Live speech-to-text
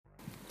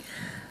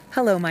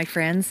Hello, my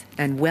friends,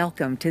 and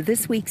welcome to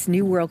this week's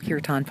New World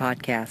Kirtan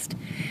podcast.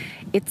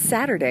 It's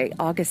Saturday,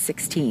 August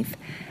 16th,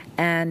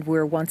 and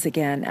we're once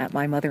again at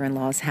my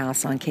mother-in-law's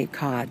house on Cape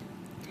Cod.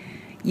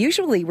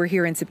 Usually we're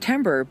here in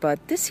September,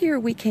 but this year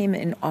we came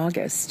in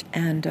August,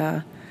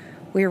 and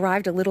we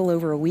arrived a little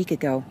over a week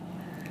ago.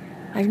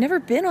 I've never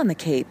been on the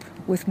Cape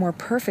with more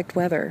perfect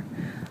weather.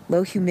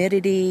 Low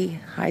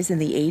humidity, highs in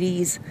the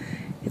 80s.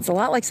 It's a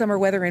lot like summer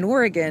weather in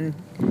Oregon,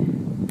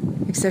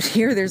 except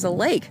here there's a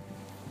lake.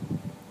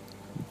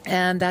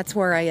 And that's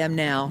where I am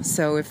now,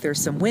 so if there's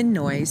some wind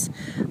noise,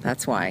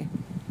 that's why.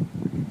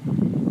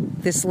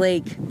 This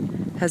lake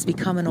has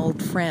become an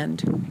old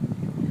friend,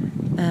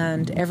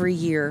 and every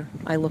year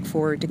I look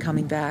forward to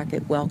coming back.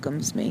 It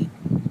welcomes me.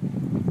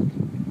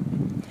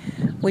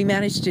 We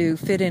managed to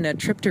fit in a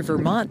trip to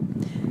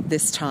Vermont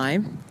this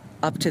time,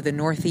 up to the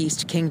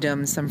Northeast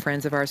Kingdom. Some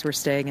friends of ours were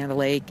staying at a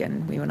lake,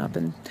 and we went up,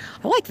 and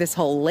I like this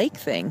whole lake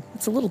thing.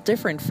 It's a little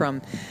different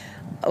from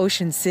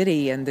Ocean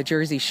City and the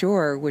Jersey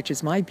Shore, which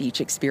is my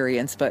beach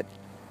experience, but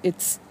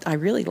I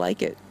really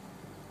like it.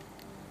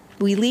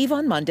 We leave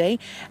on Monday,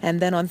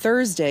 and then on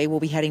Thursday we'll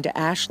be heading to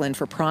Ashland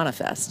for Prana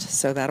Fest,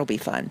 so that'll be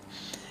fun.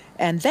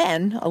 And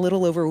then, a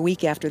little over a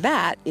week after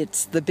that,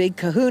 it's the big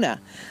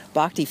Kahuna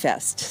Bhakti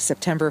Fest,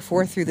 September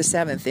 4th through the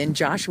 7th in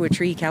Joshua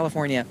Tree,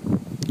 California.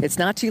 It's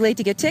not too late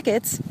to get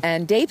tickets,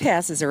 and day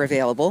passes are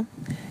available.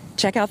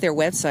 Check out their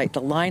website.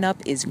 The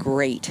lineup is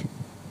great.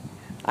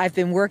 I've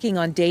been working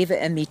on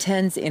Deva and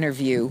Miten's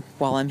interview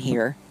while I'm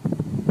here,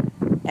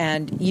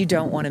 and you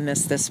don't want to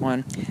miss this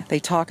one. They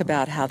talk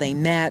about how they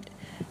met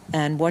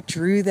and what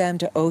drew them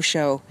to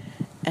Osho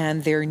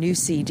and their new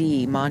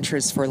CD,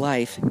 Mantras for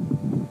Life.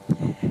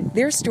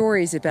 Their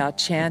stories about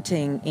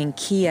chanting in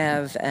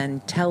Kiev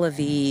and Tel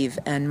Aviv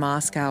and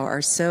Moscow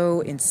are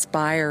so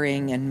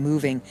inspiring and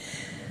moving.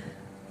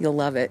 You'll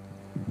love it.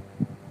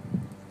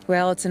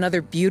 Well, it's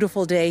another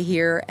beautiful day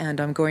here, and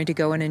I'm going to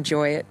go and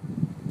enjoy it.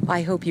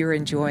 I hope you're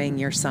enjoying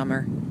your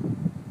summer.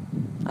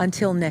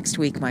 Until next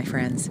week, my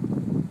friends.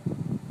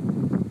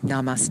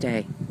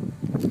 Namaste.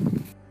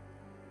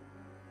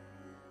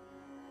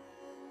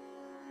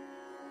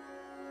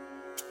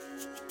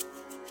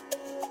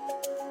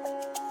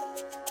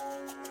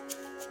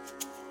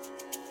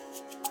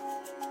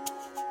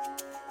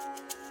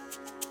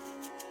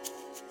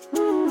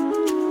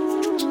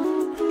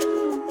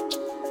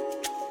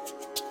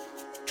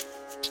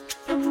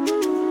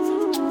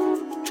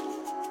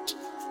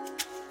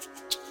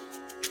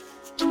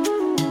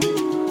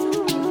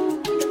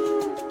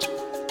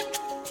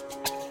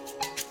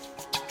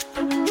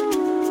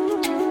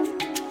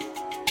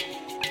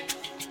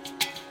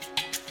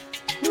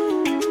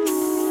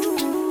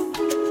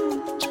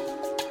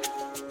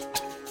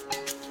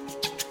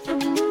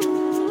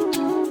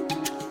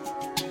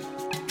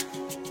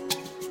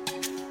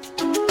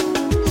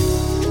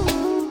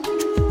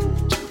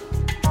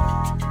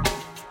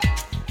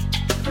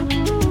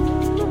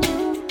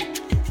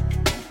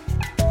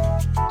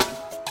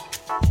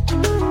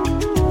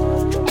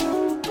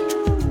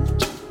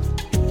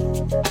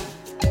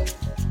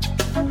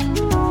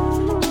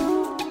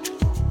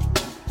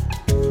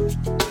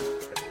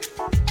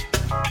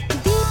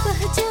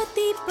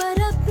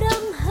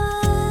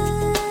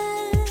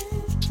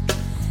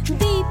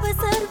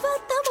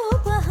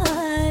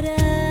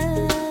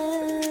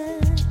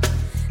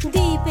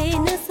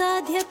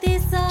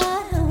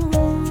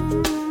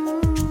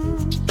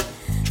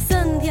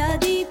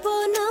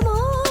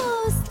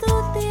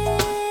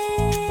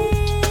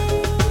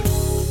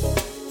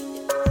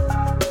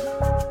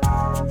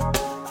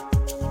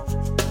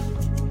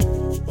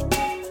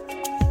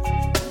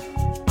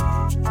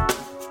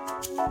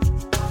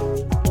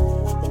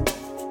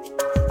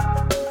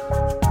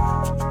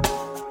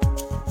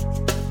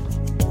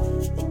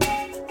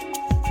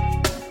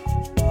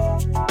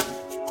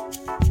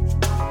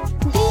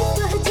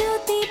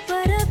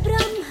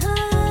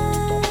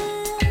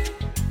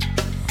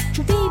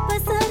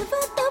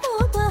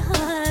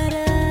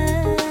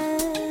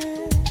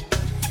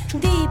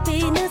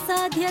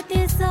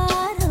 Sa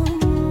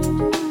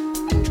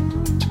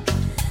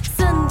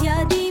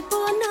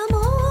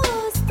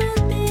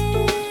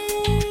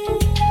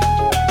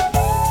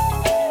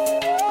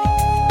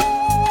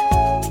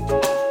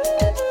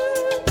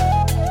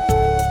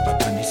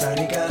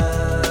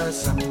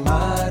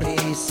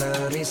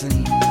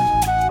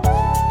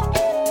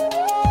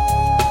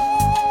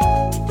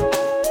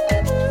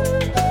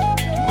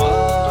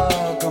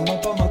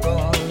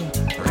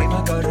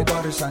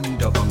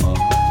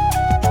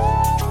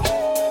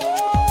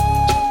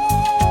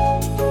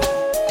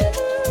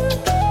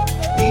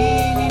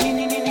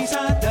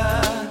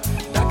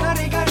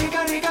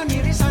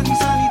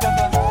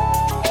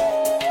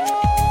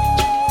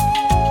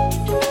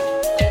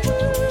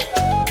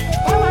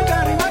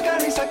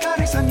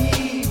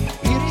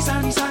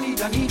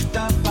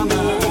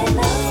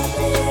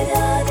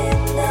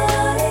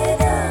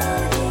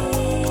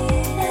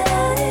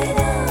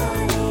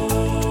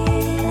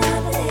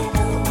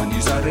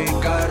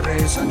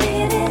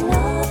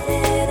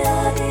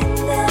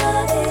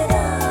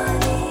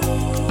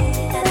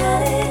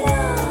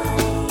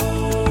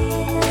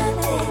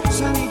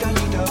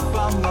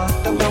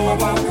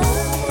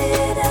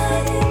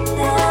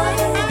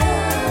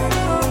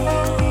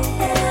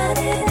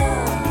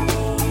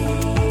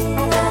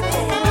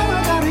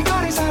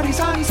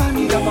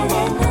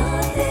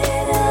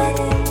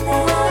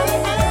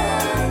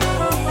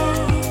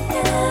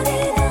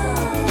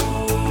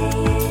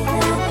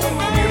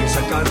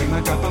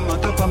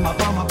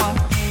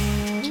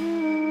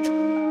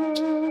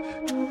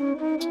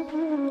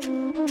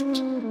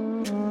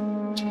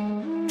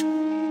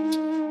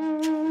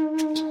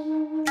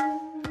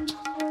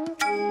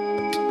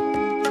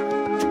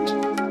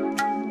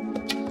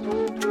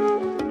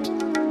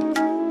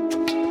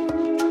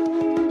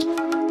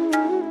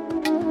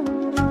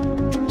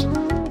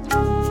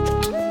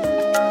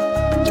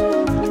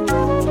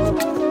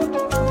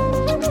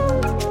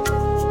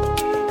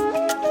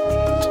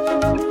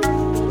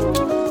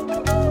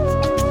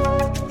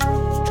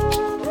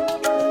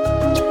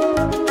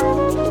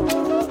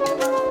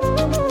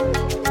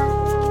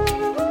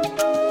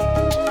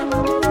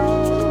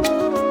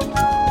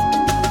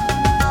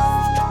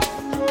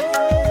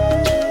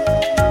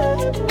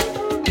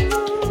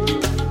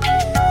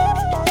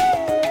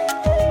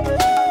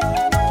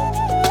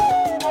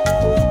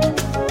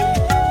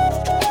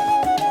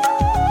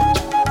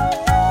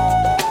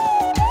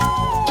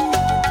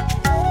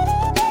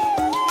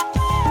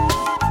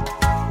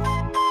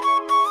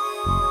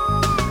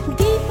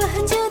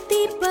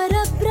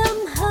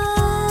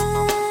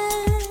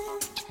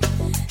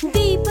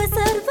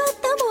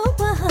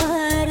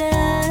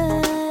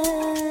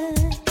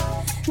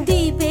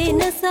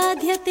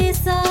साध्यते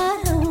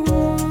सारम्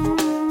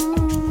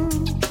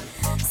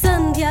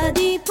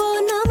सन्ध्यादीपो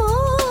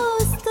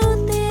नमोऽस्तु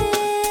ते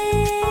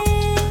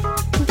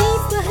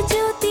दीपः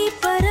ज्योति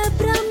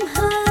परब्रह्म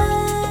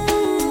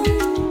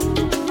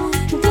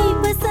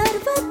दीप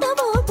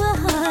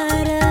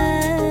सर्वतमोपहार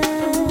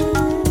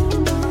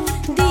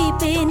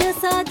दीपेन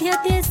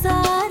साध्यते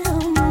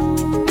सारम्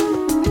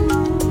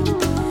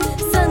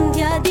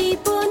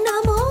सन्ध्यादीपो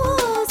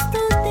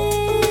नमोऽस्तु ते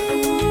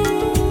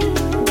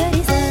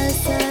गरि सा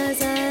सा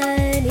सा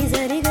नि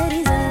सा रि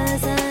गरि सा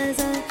सा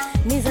सा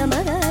नि सा म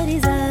गरि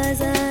सा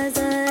सा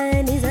सा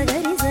नि सा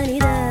गरि सा नि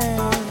दा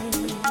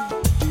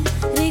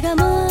रि ग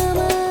म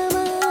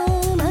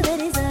म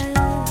गरि सा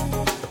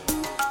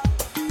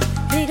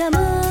रि ग म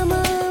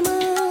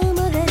म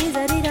गरि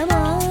सा रि ग म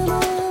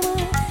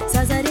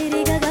सा सा रि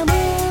रि ग ग म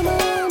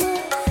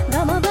ग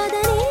म प द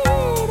नि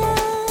दा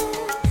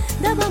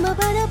द प म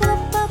प द प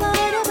प प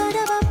द प द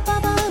प प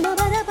प म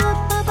प द प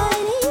प प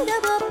नि द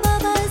प प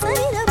प स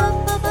नि द प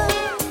प प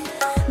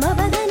म प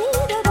द नि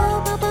द प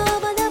प प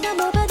प द प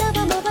म प द प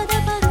म प द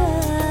प ग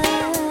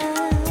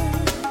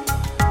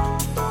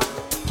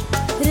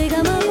रि ग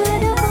म प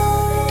द प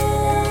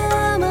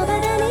म प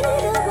द नि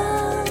द प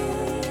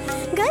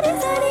ग रि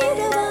सा नि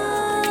द प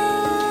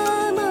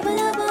म प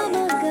द प म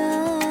ग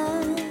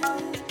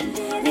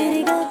रि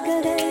रि ग ग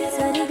ग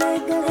सा रि ग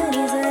ग ग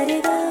नि सा रि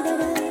ग ग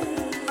ग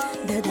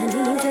द ध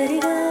नि सा रि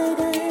ग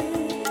ग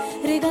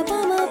रि ग प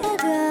म प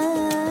ग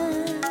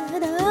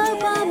द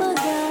प म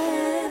ग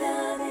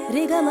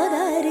रि ग म ग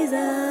रि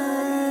सा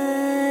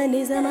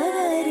नि सा म ग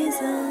रि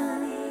सा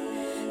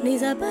नि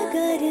सा प ग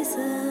रि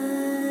सा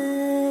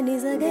नि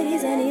सा ग रि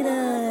सा नि दा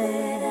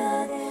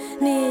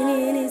नि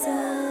नि सा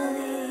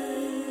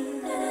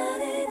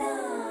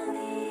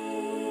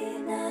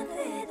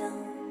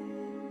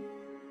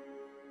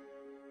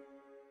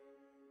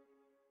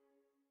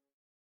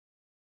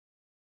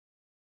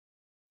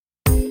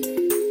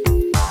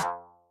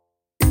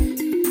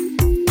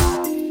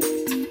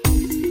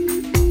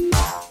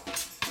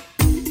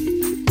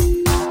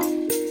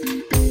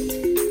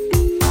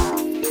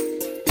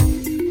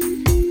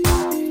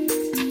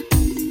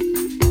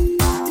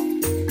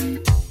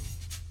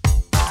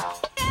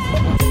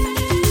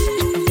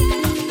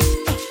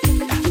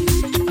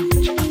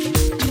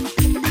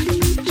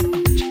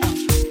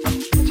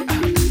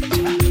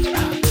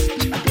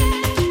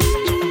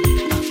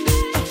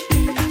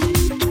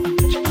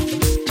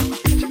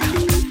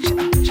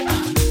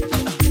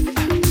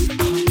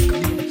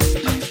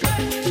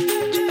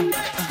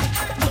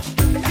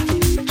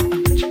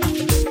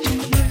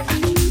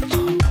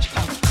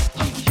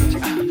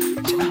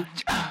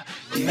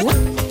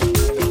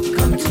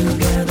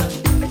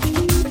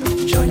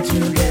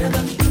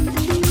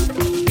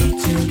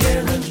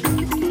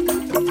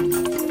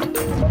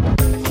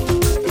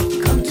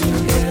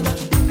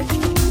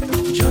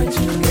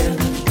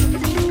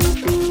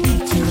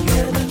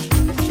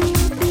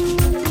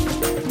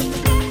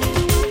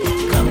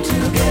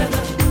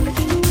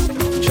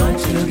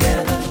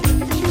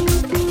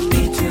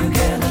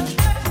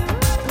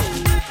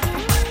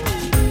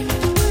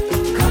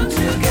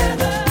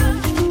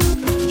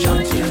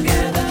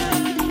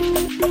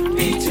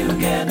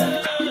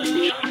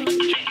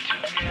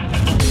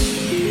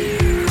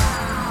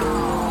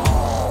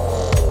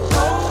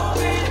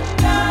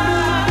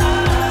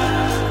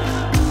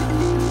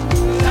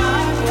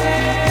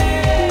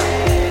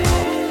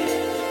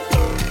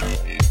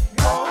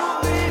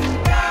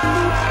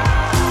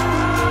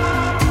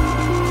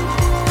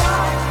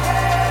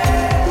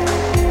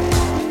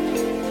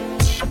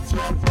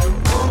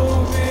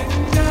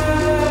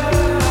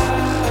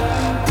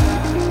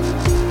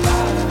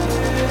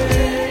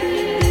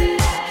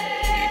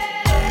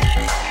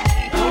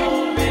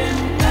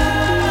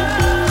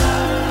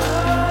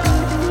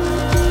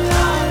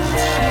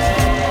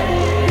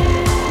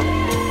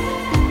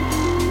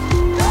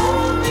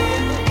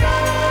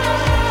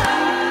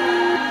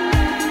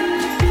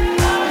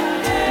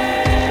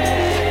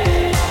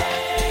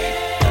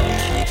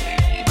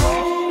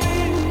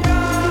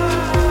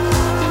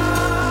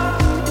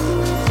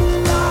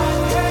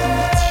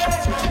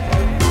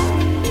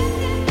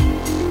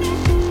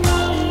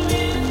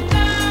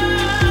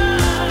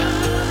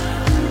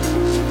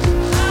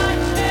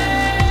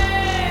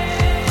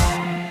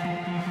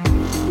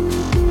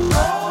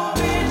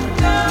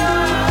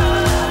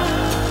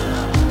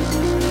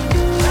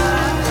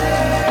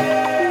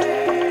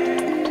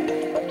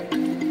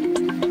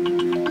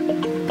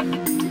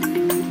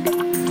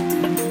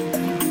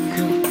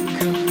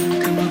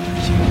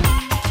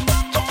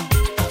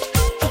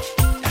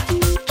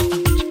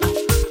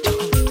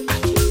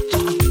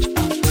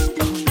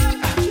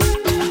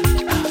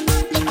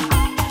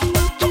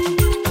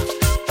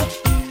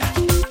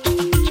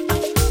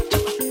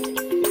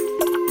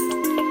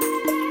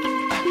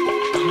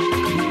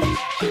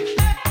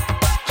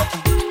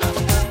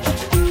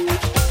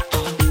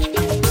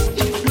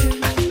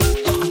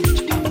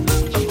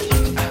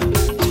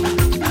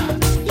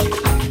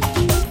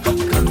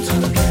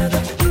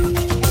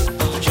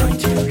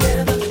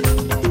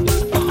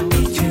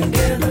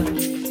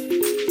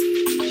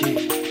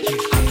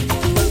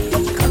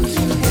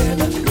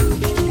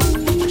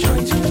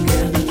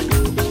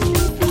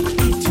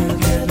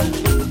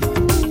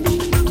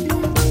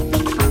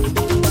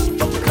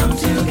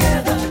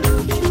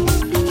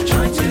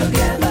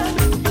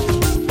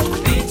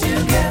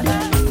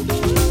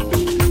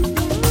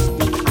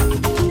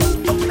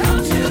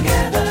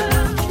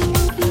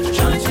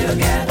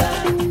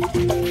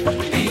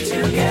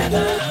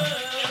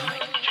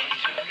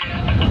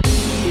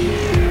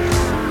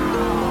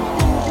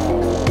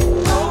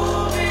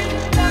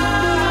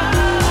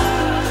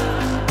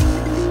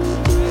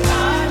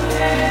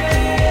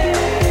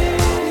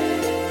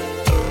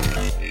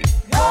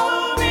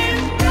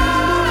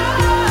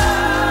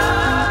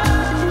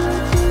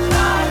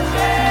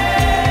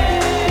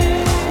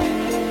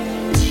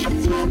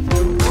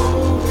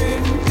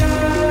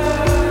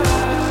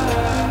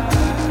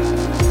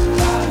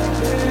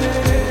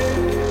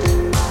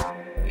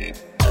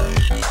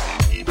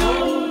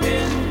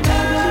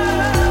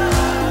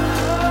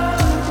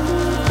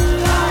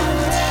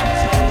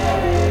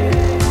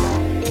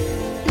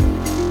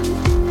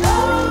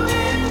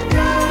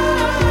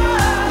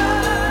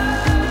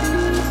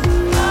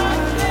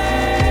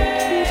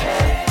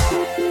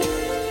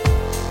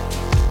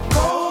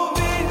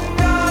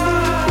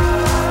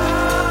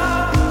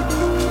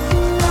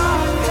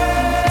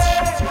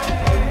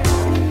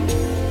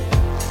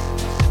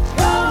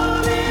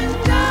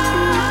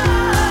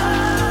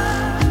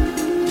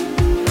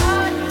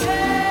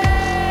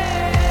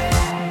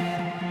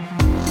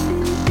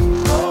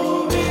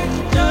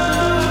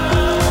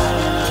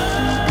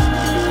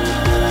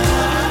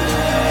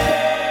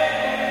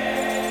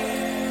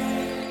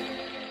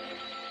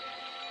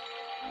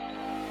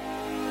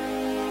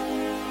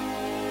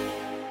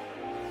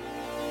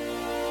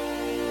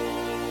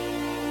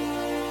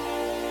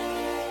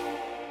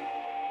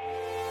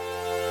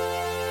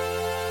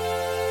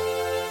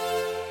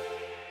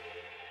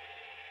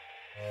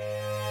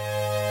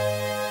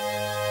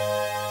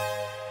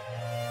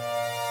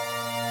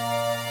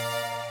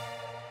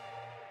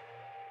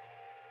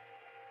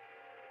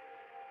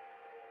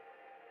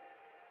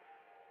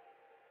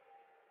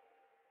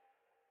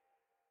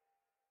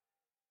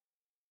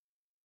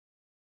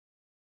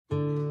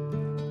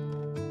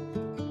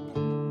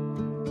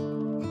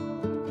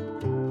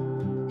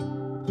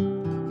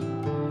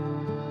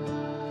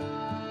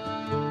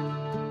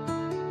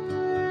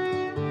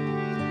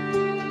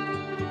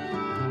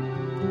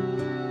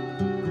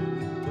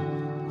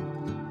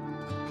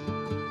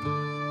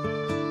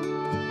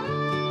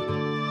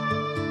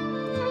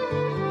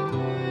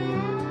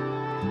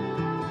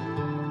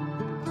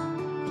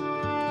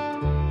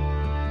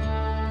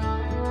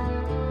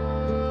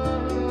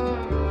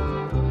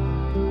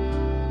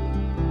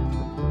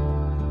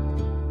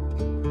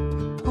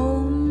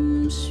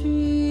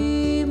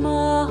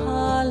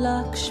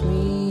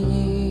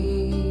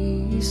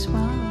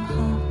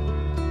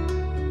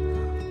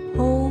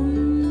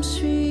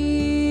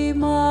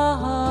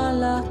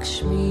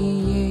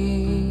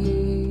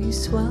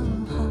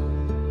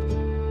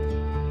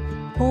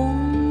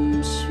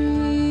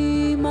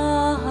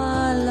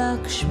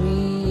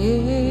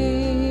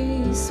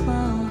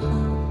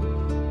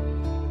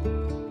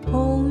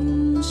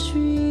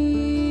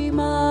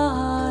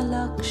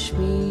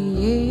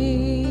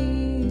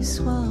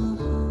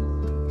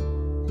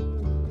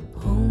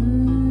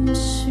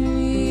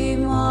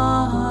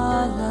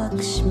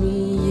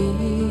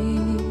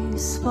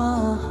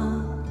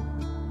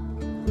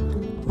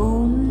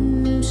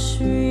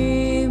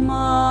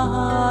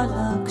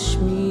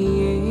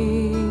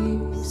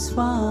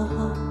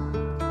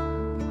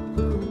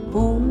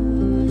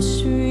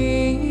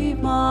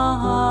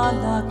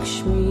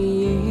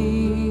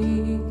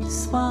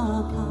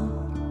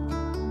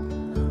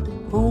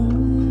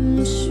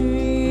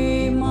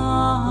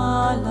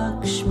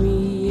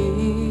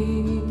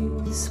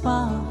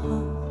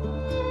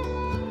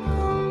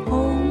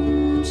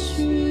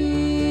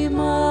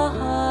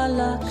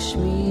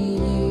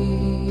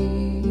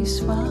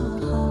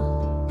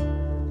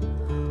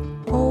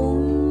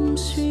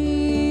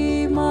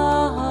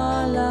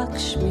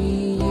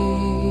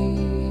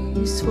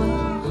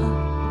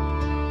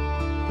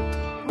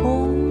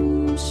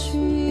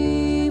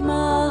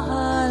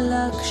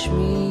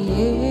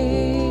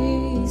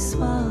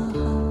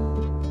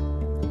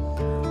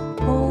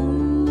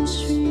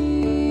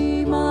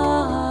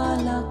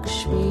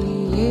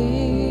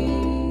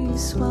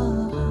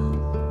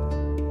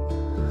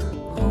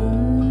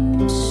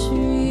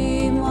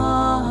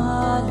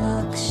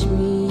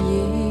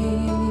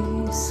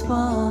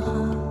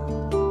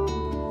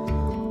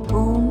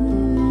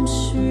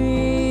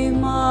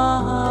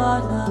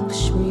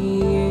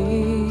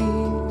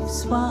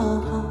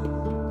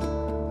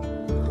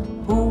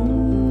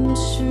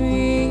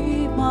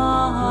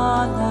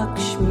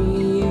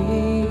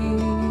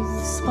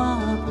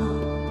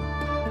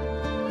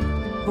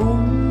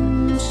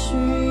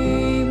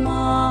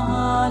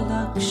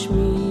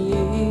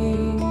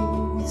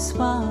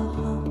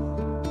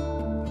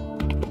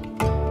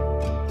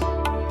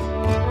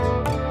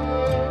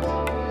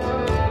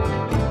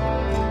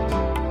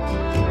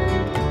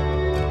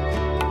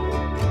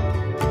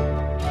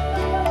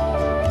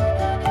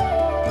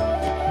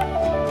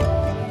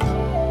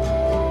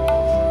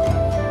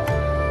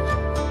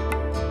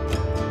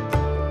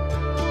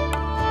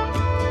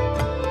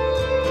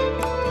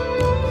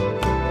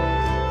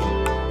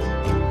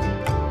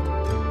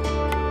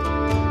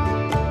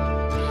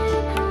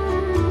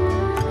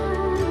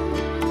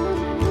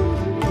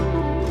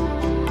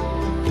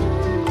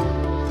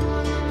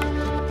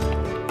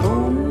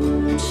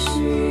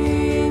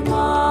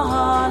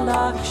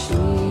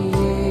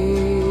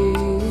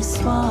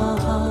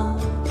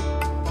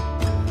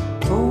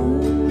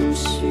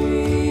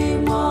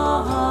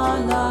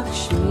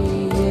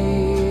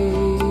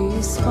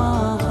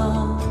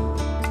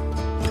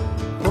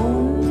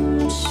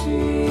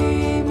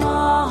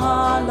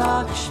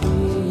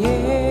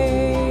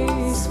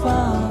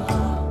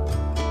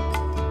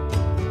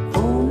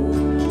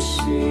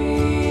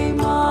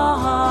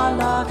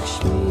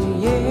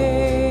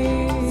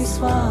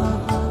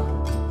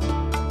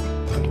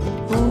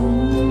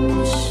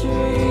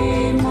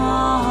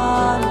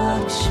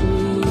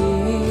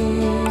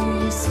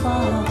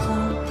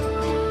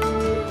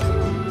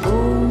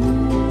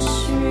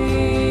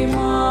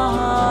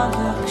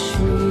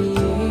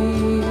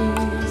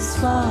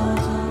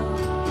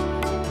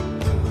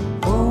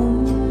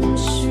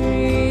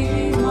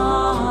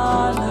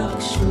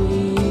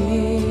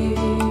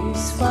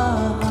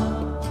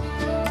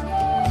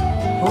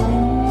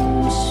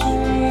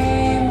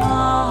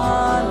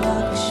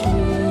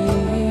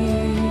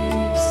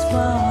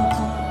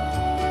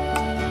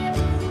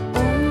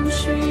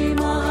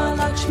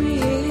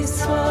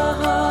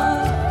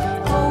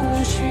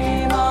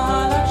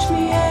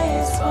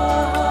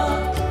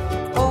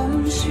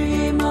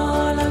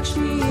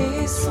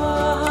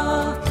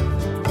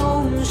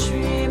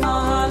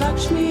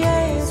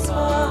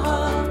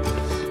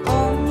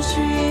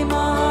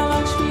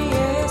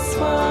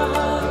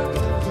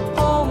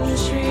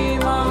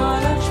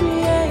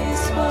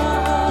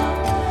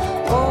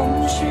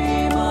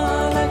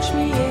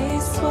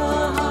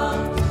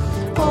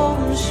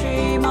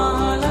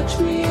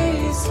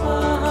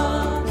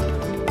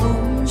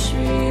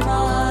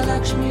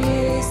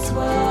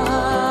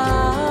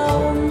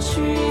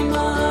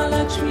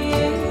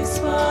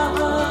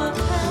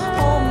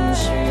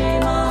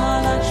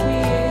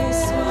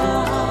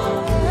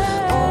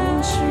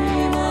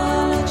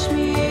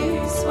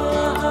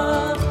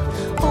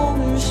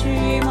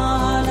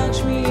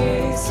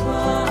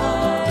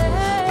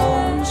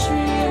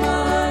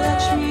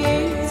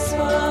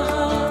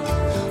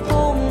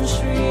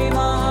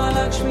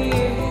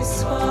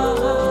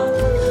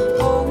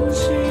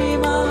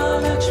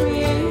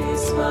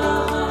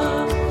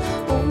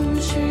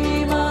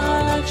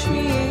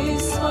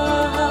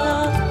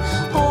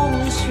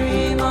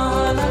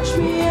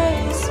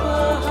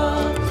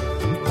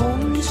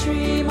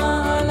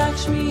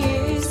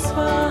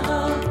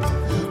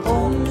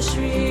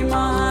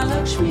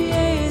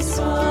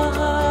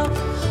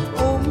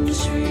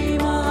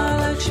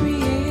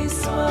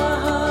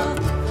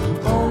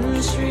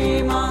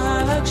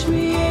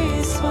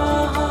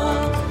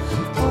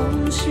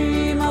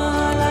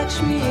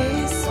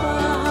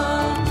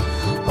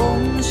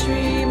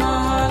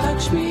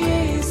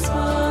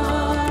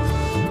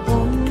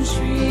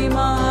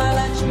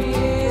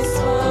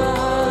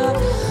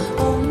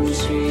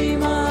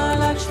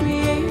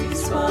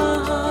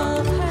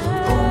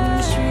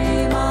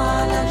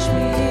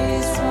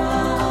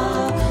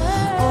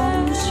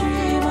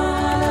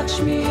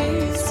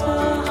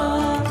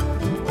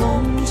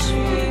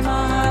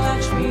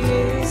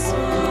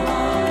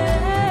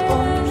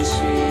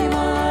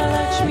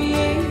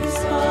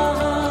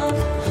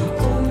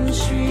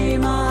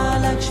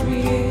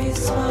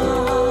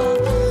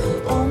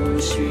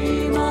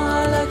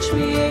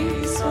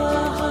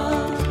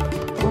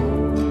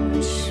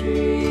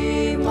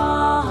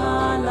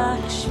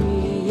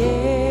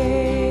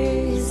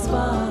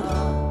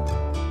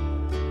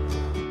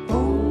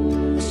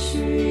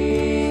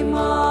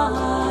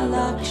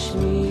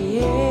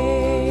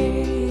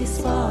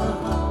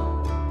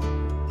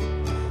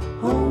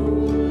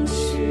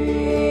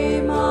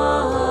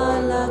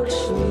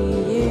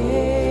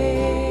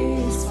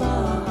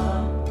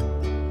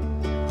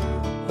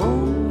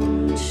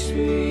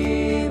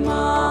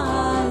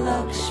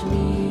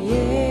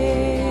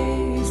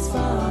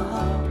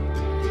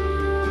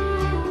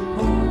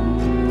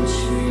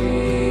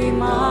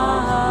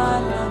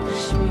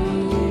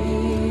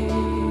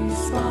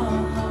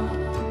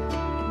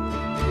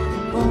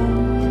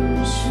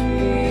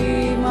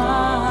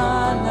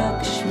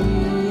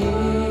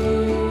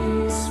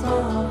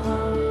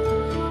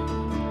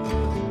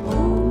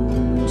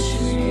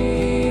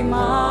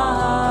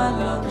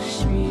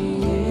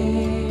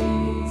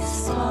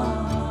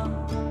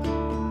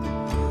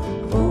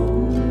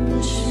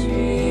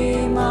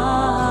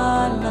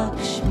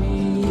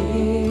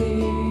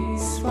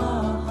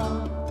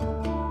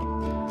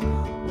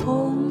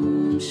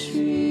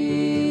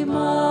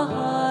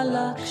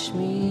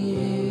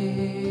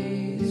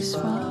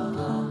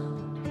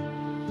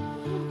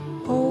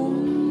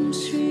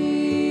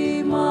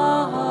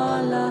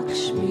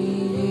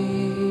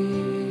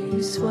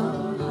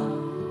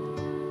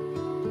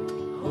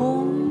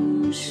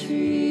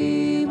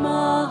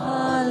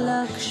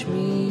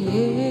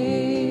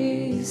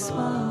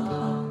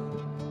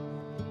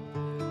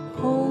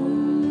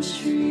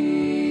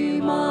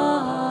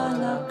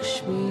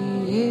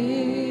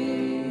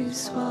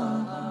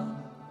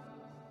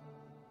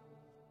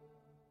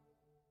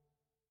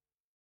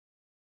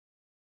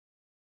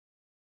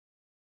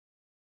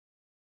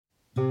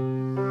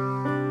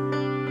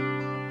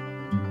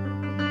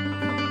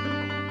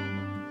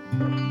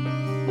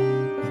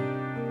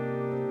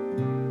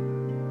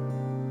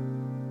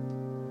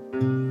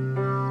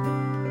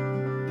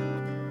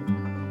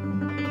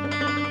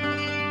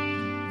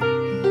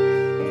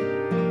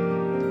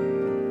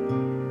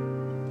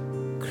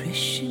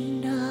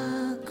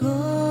Krishna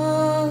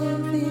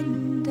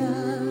Govinda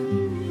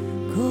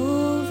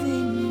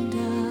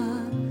Govinda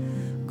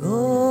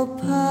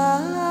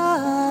Gopala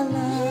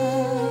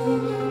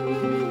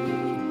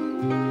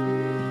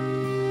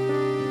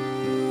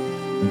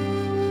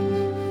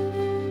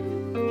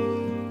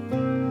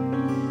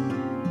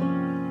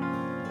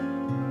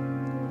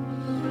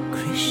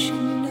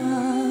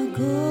Krishna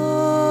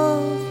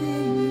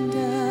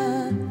Govinda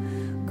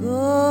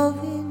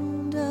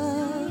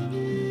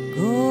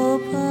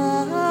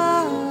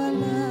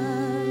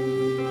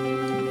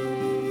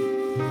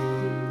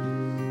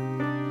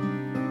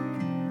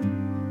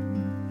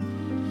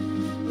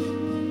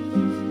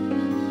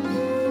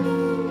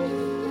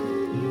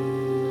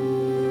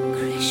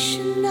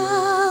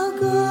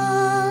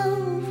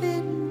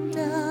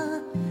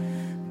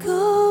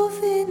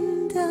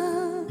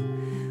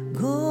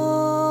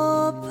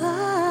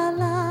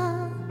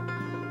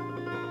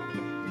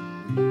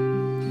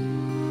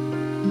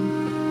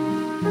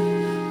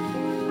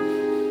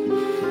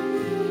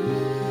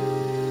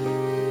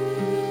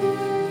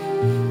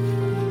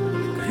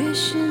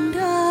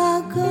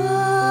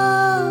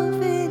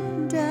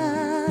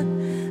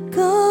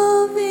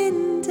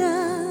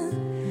Govinda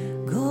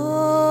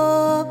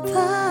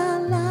Gopala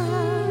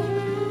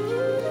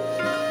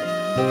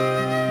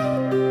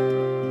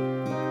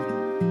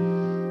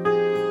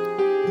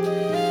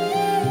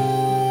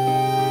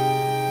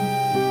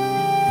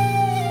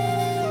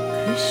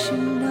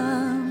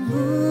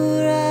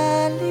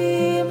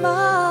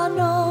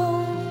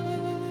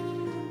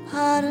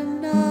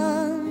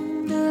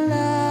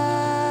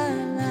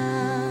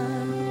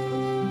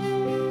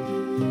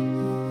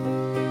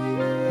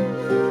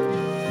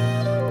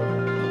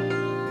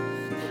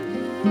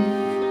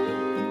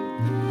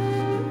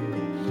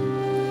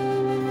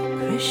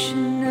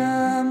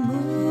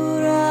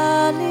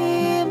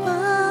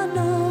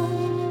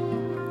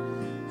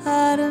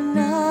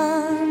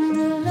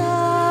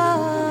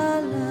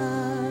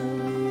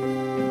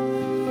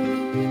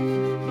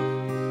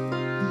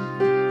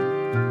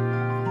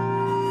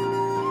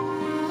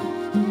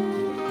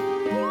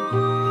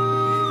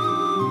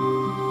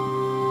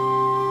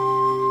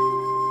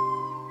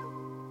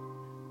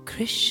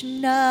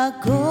Krishna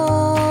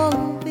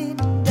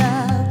Govinda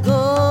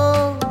Govinda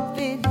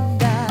Gopala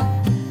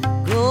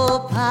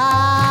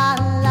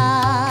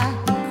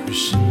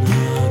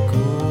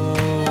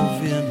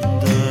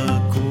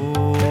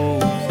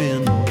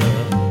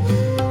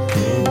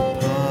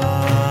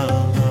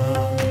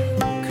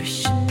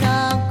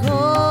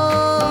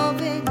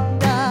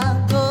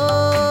Krishna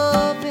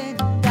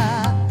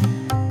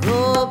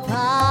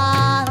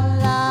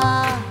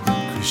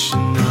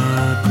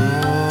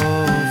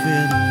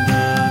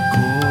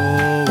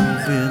Govinda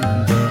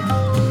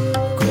Govinda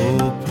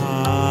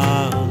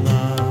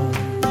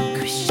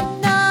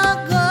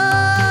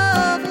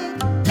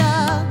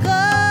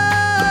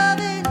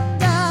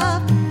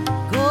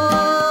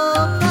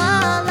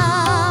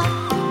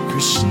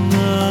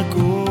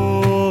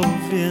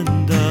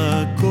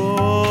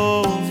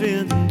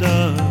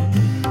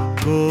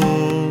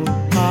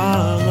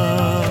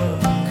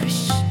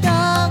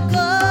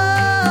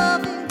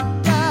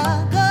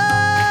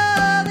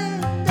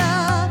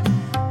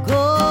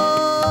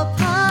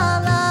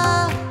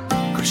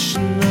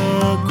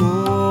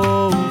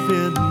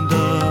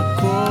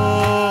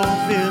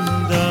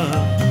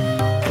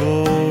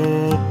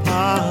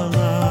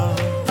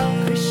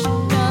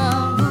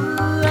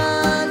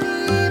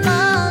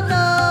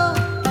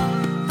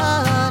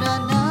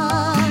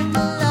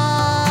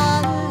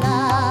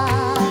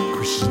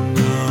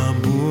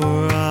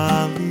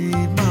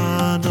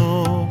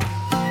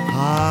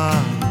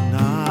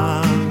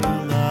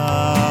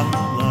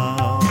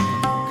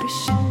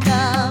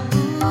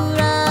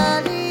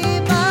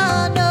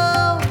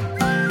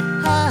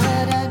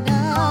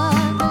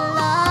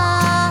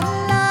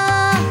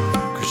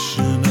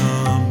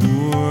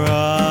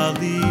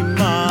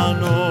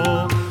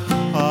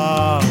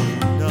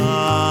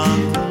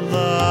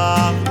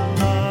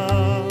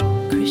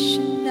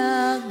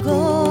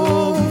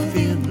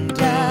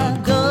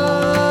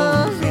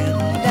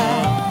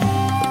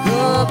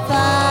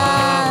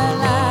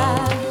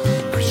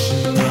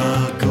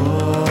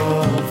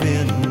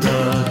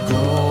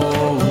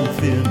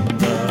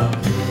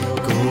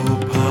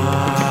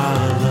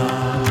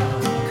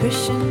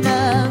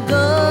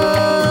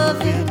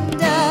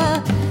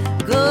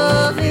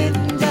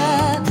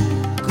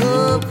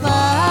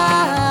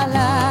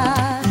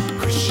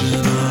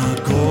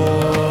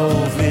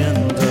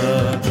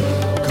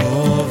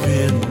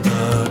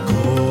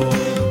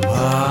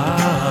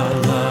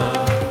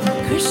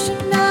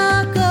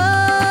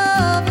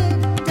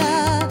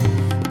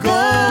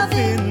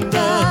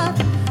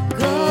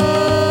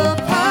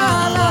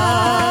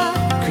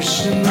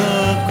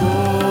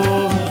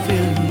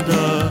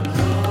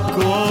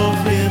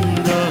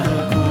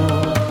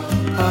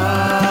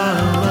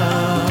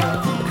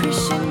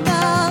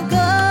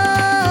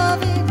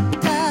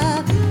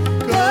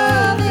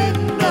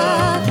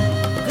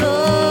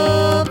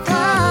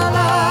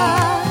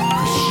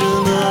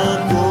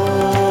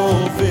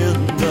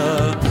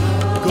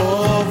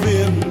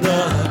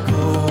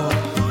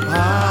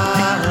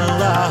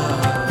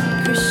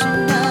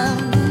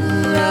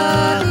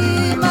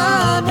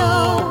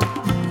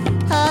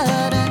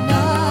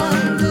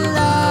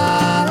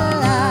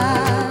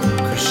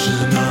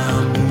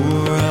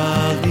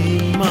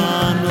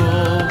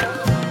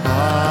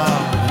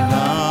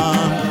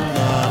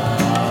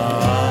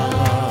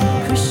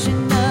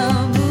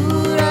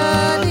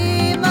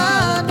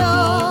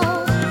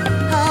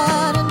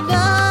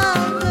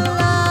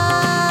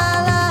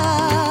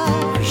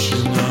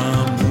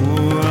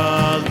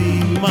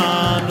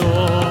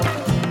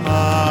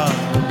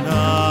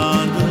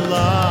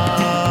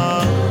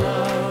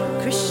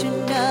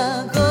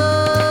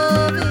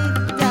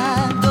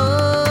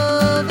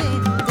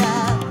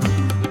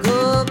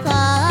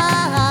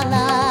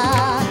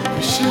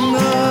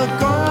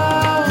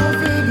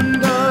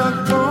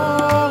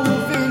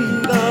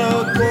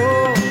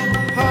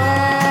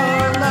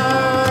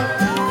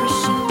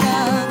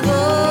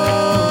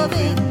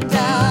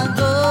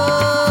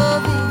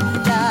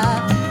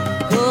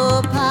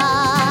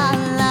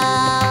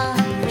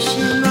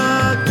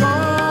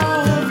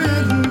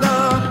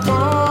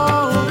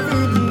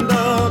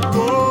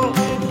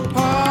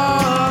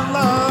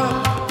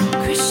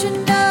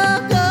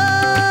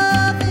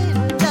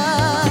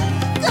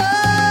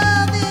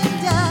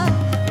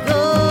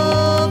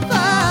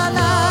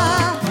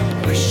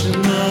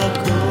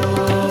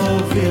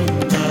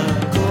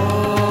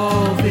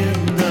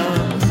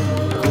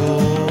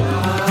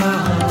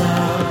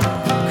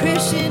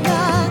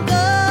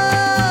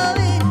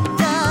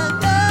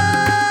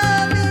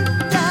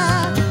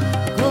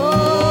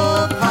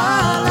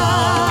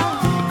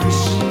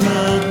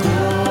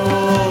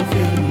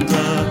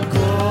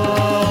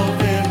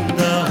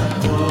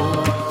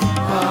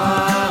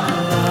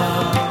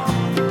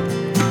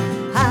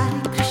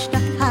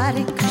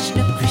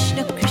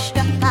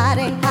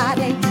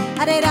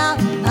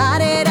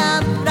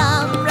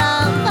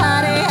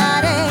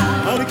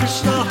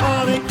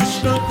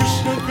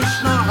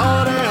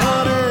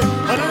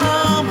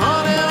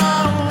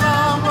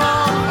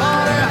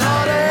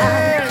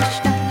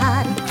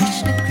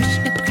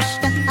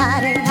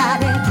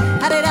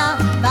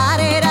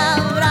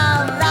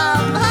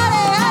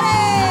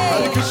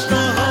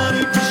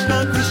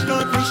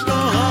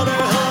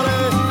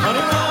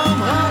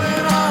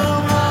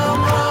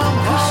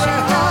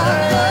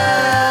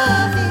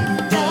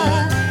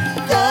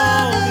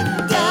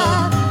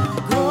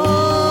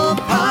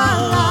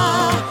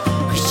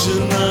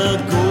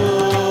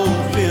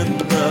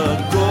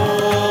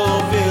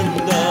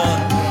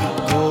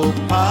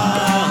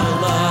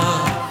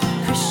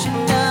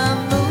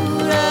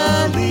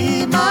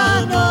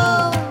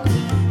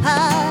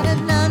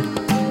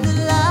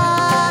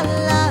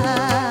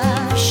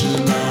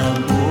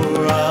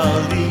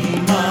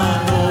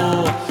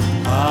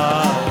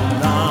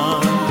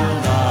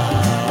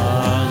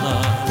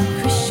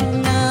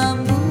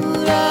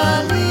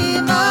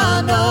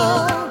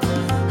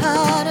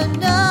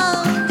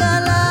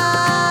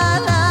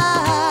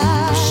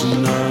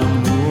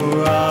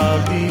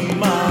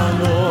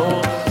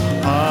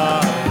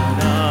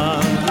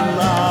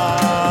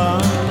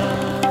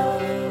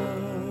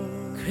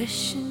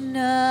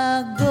Krishna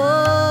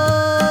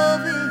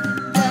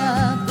Govinda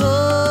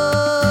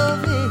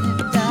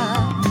Govinda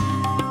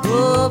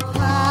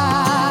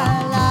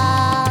Gopala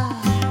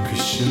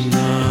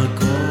Krishna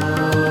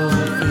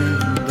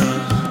Govinda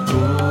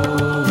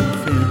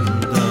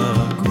Govinda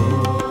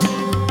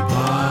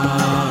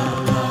Gopala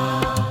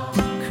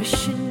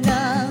Krishna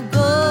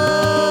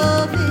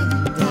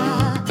Govinda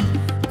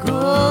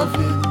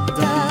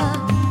Govinda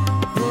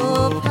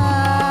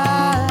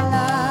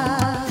Gopala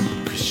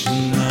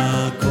Krishna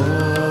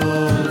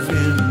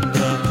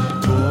Govinda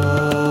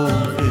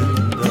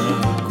Govinda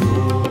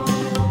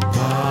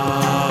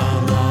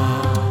Gopala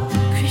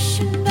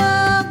Krishna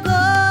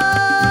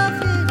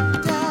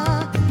Govinda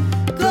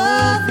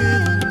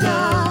Govinda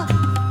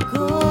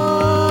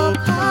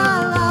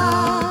Gopala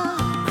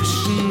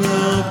Krishna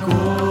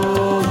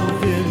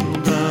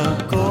Govinda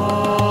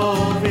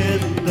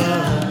Govinda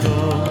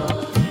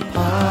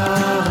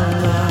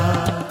Gopala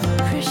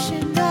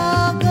Krishna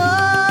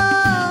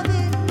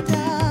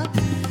Govinda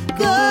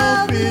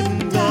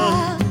Govinda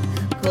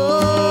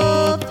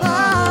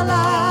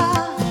Gopala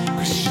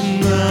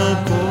Krishna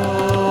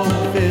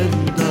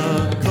Govinda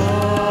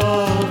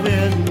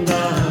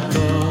Govinda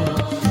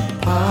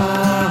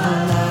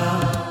Gopala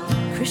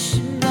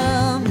Krishna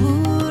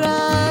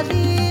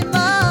Murali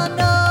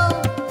Mano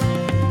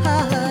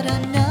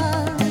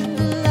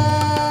Haranandala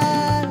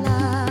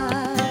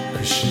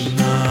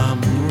Krishna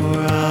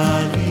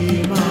Murali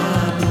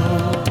Mano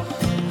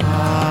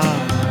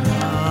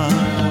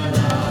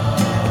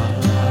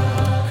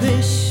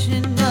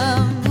Krishna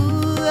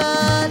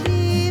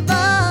Murali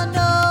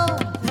Mano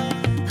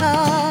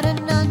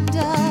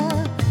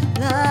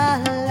Haranandala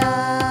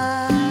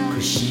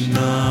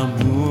Krishna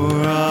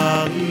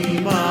Murali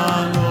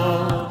Mano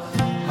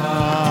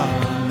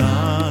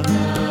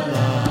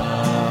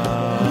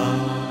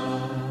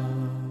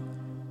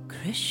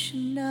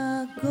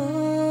Krishna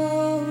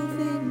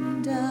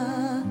Govinda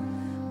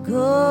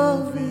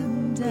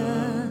Govinda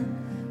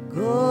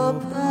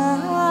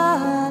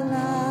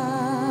Gopala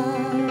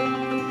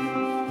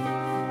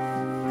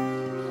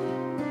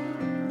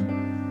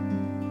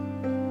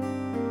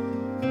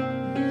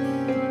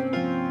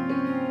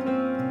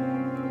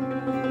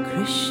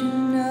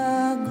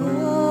Krishna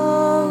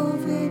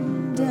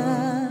Govinda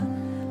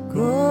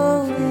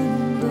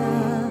Govinda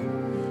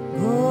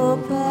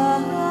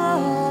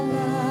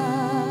Gopala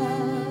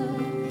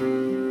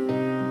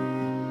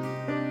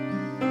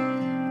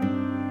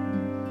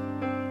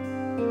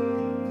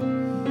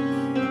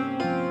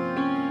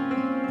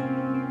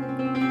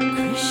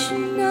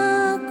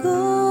Krishna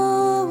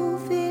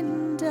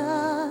Govinda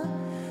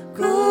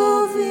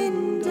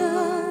Govinda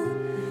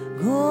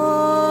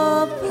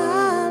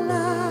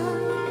Gopala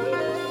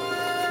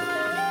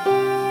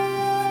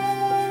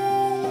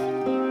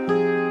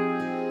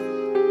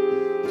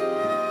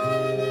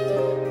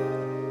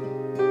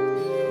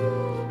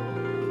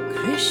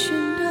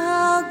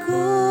Krishna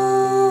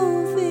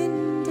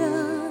Govinda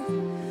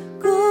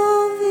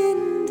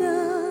Govinda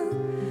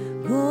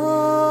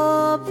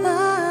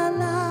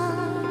Gopala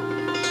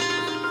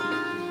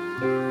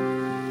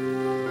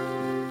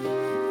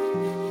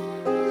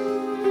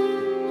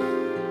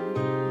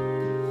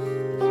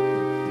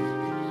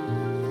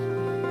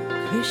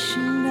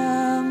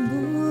Krishna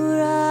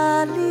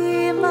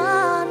Murali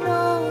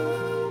Mano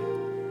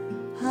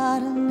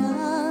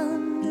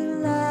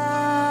Haranandala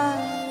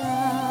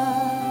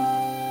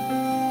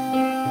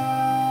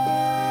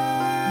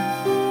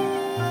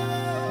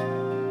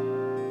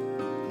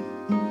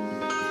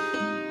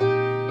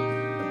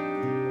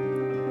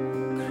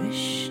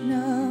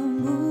Krishna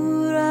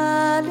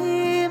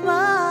Murali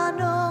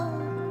Mano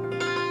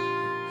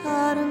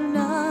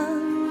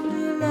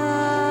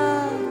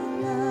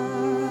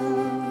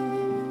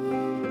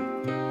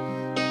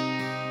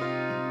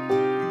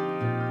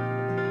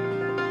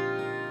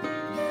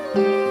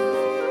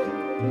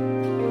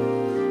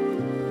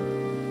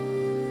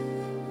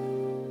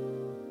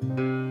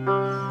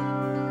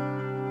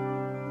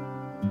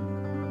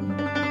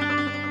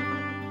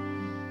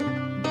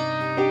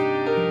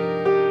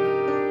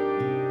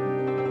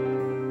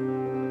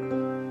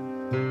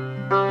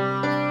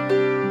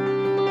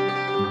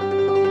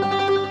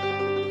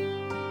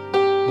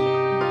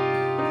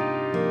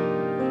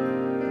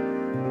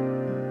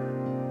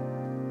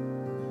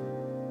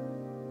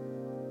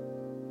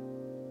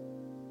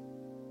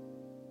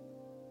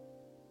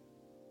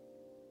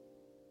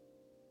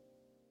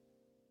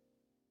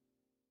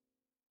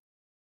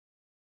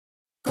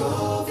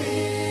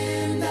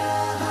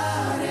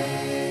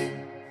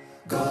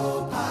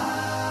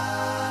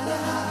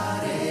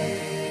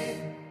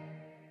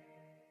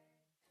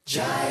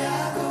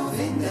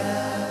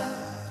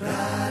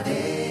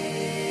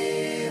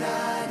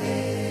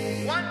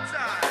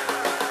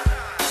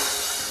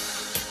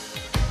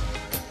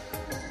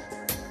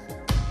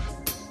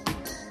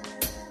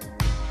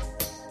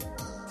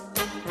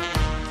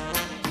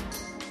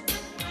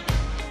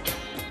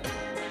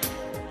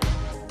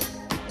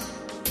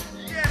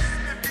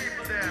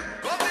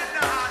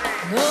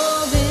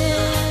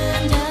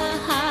Govinda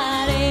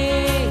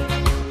Hare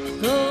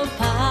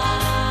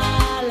Gopala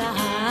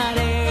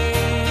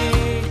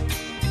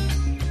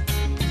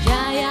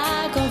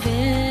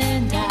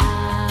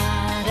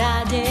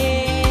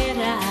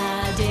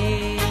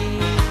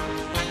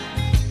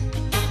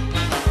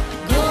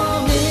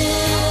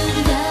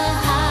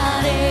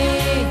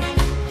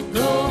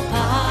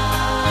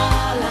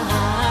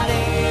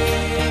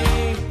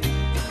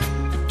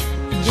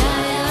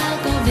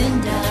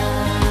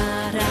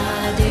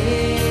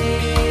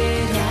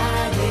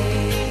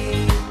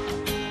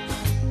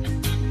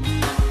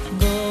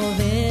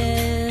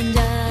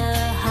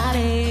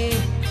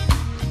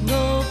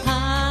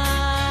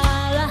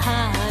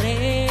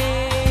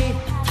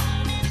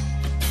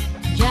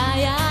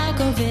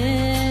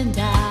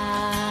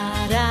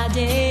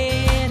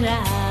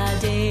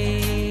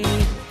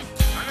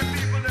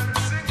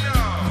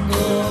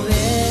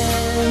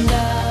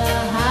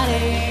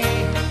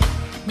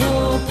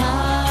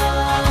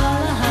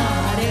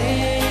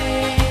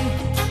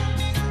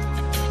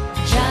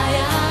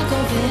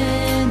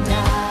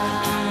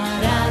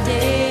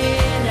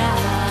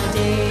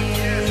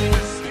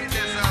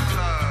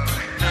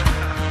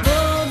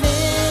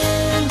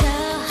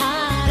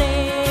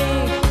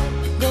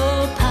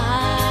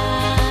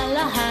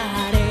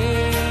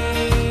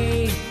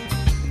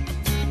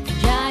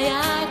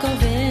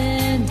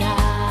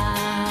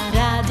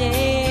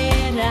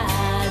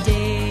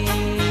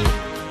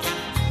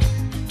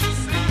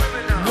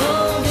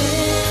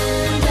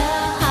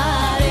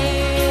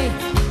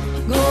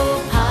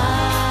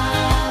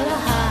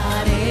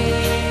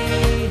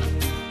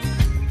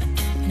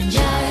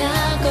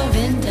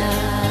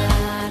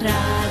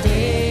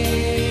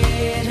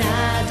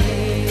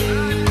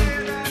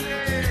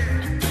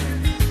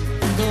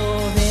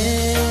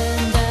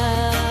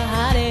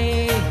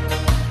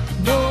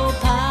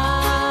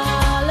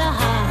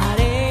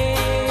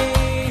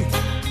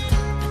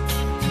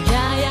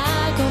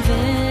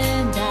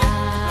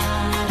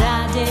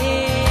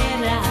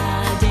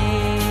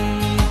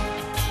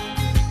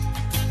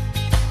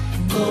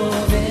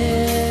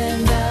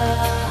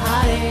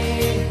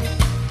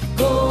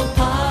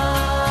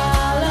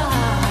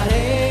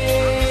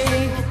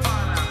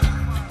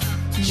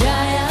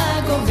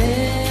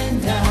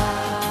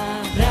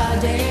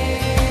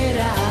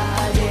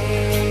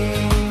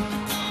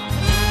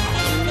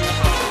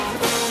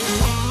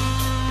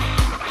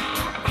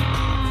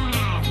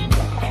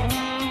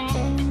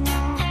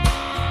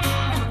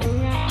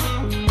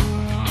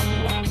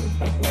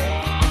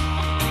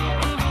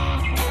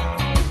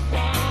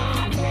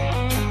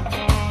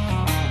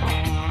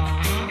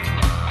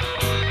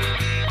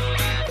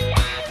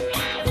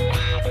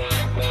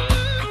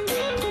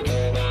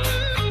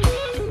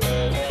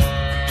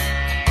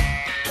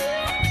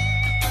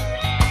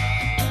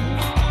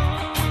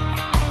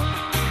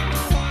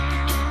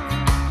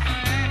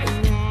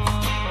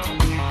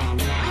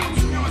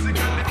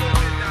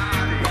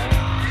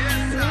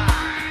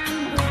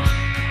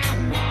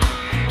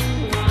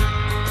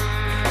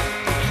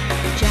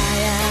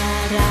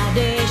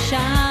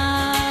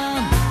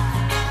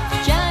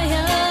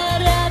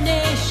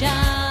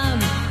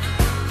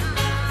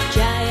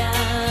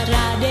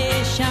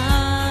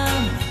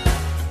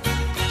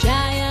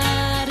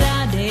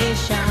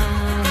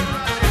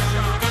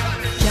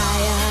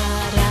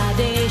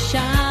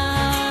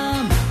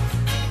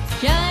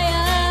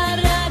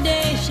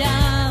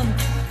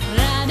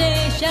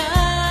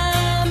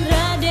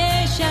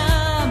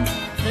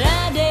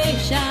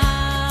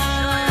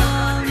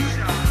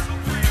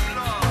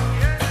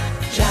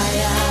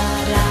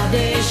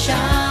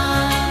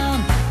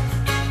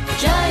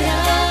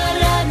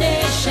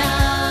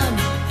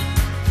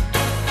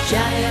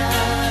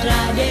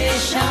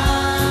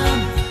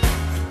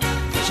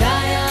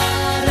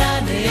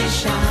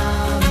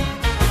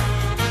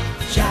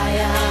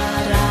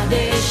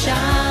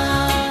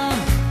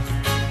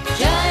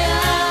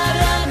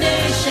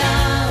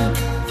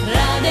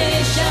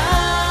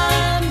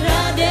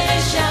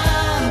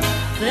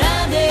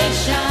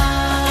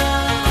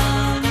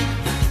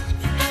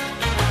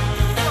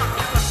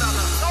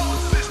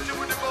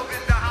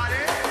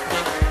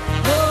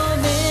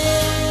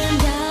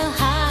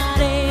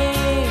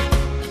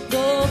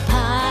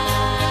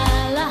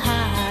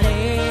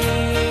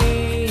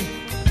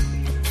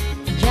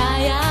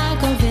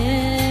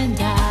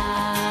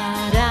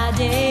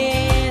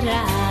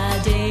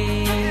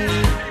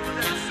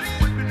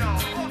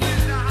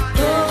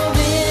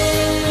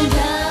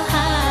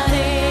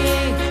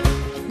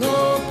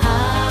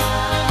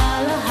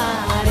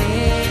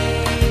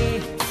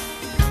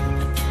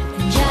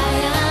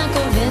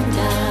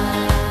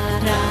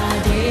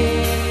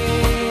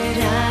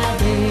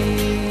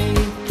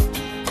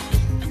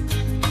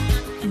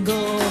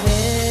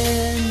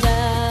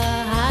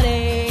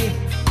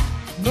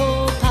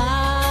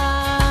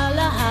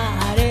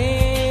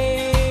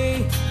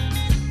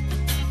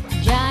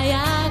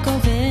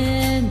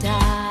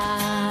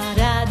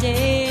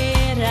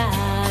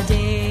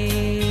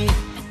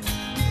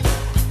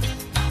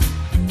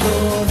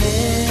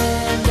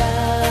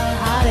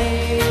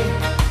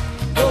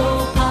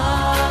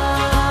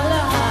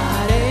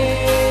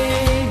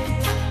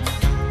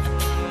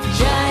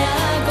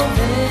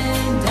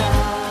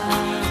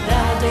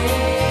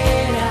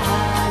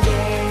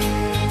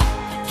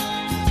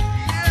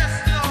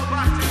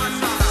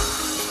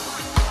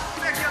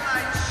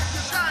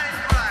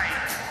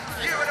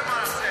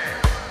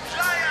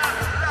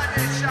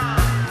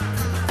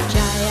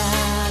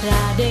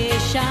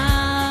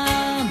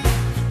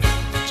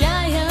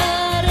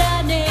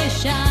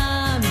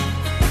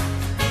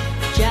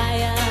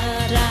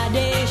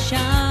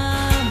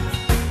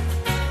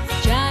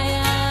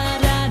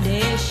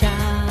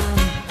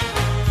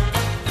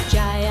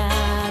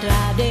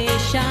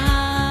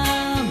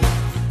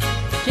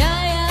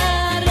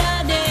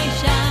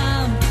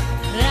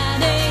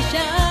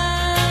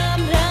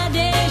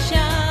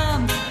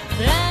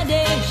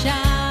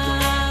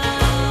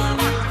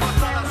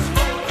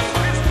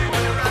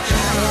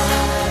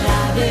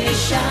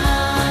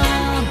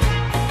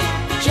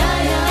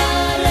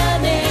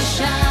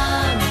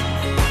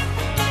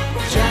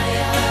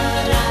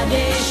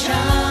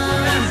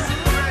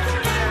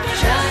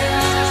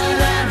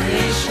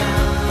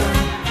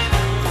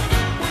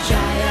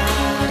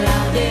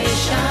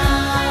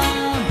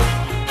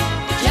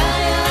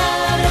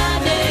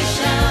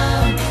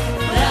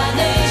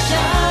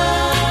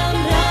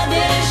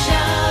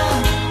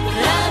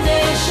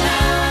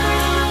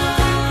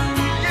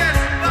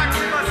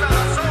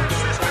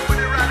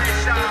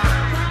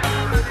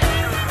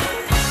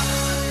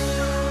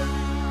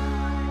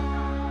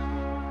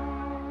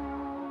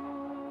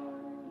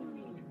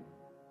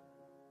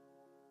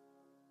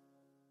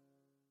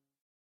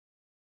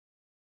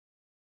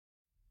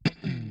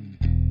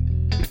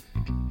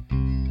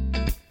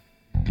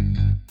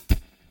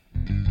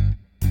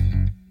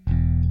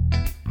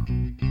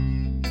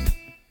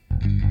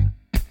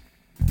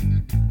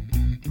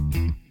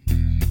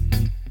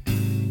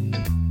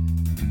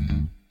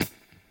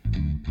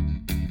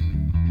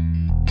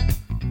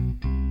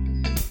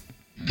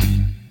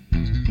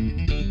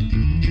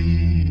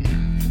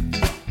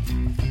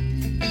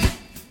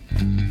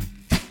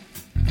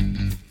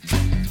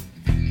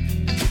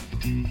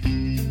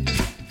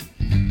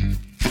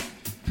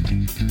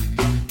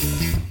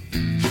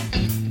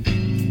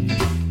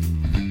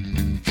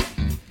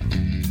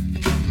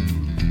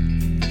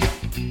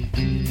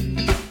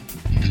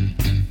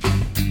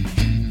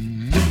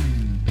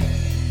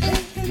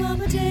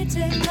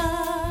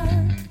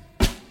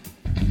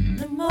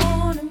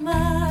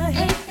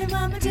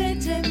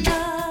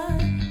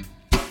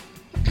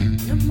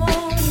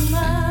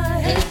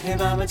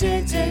Mama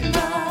JJ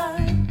Ma.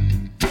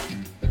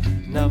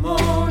 Namo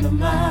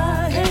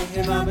Namah,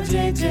 hey Mama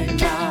JJ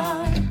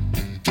Ma.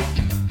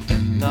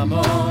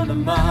 Namo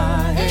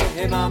Namah,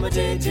 hey Mama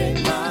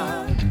JJ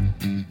Ma.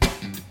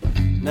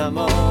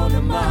 Namo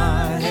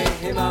Namah,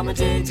 hey Mama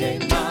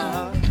JJ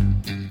Ma.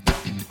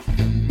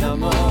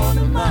 Namo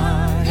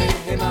Namah,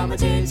 hey Mama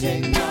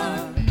JJ Ma.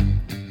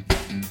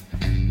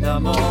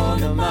 Namo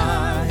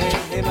Namah,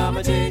 hey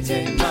Mama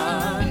JJ Ma.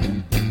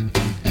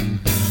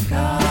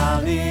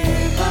 Kali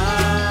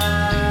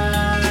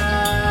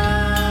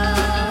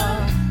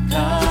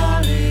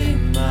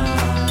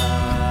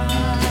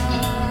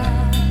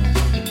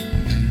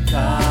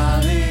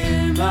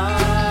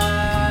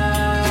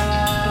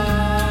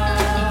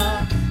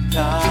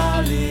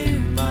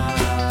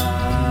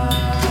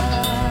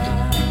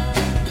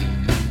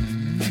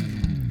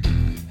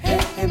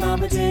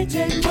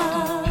JJ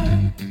Ma.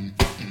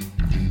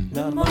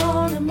 Namo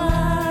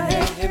Namah,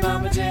 hey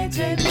Mama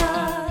JJ Ma.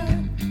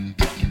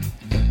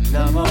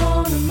 Namo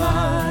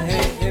Namah,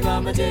 hey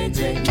Mama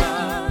JJ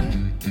Ma.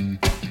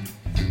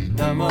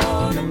 Namo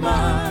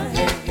Namah,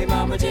 hey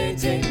Mama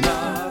JJ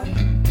Ma.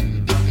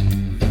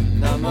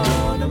 Namo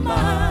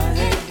Namah,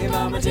 hey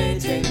Mama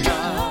JJ Ma.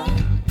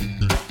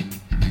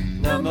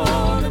 Namo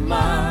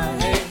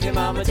Namah, hey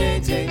Mama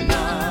JJ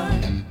Ma.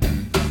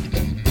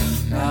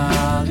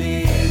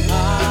 Kali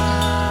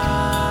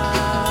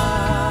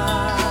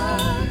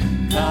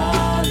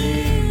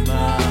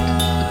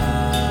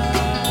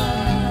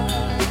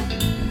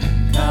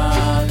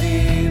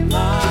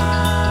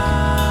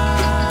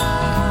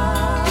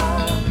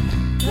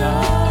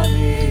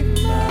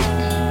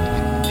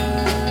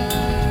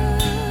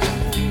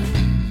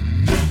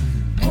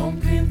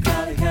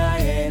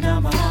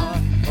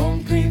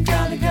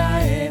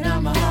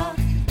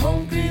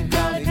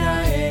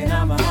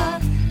Namaha,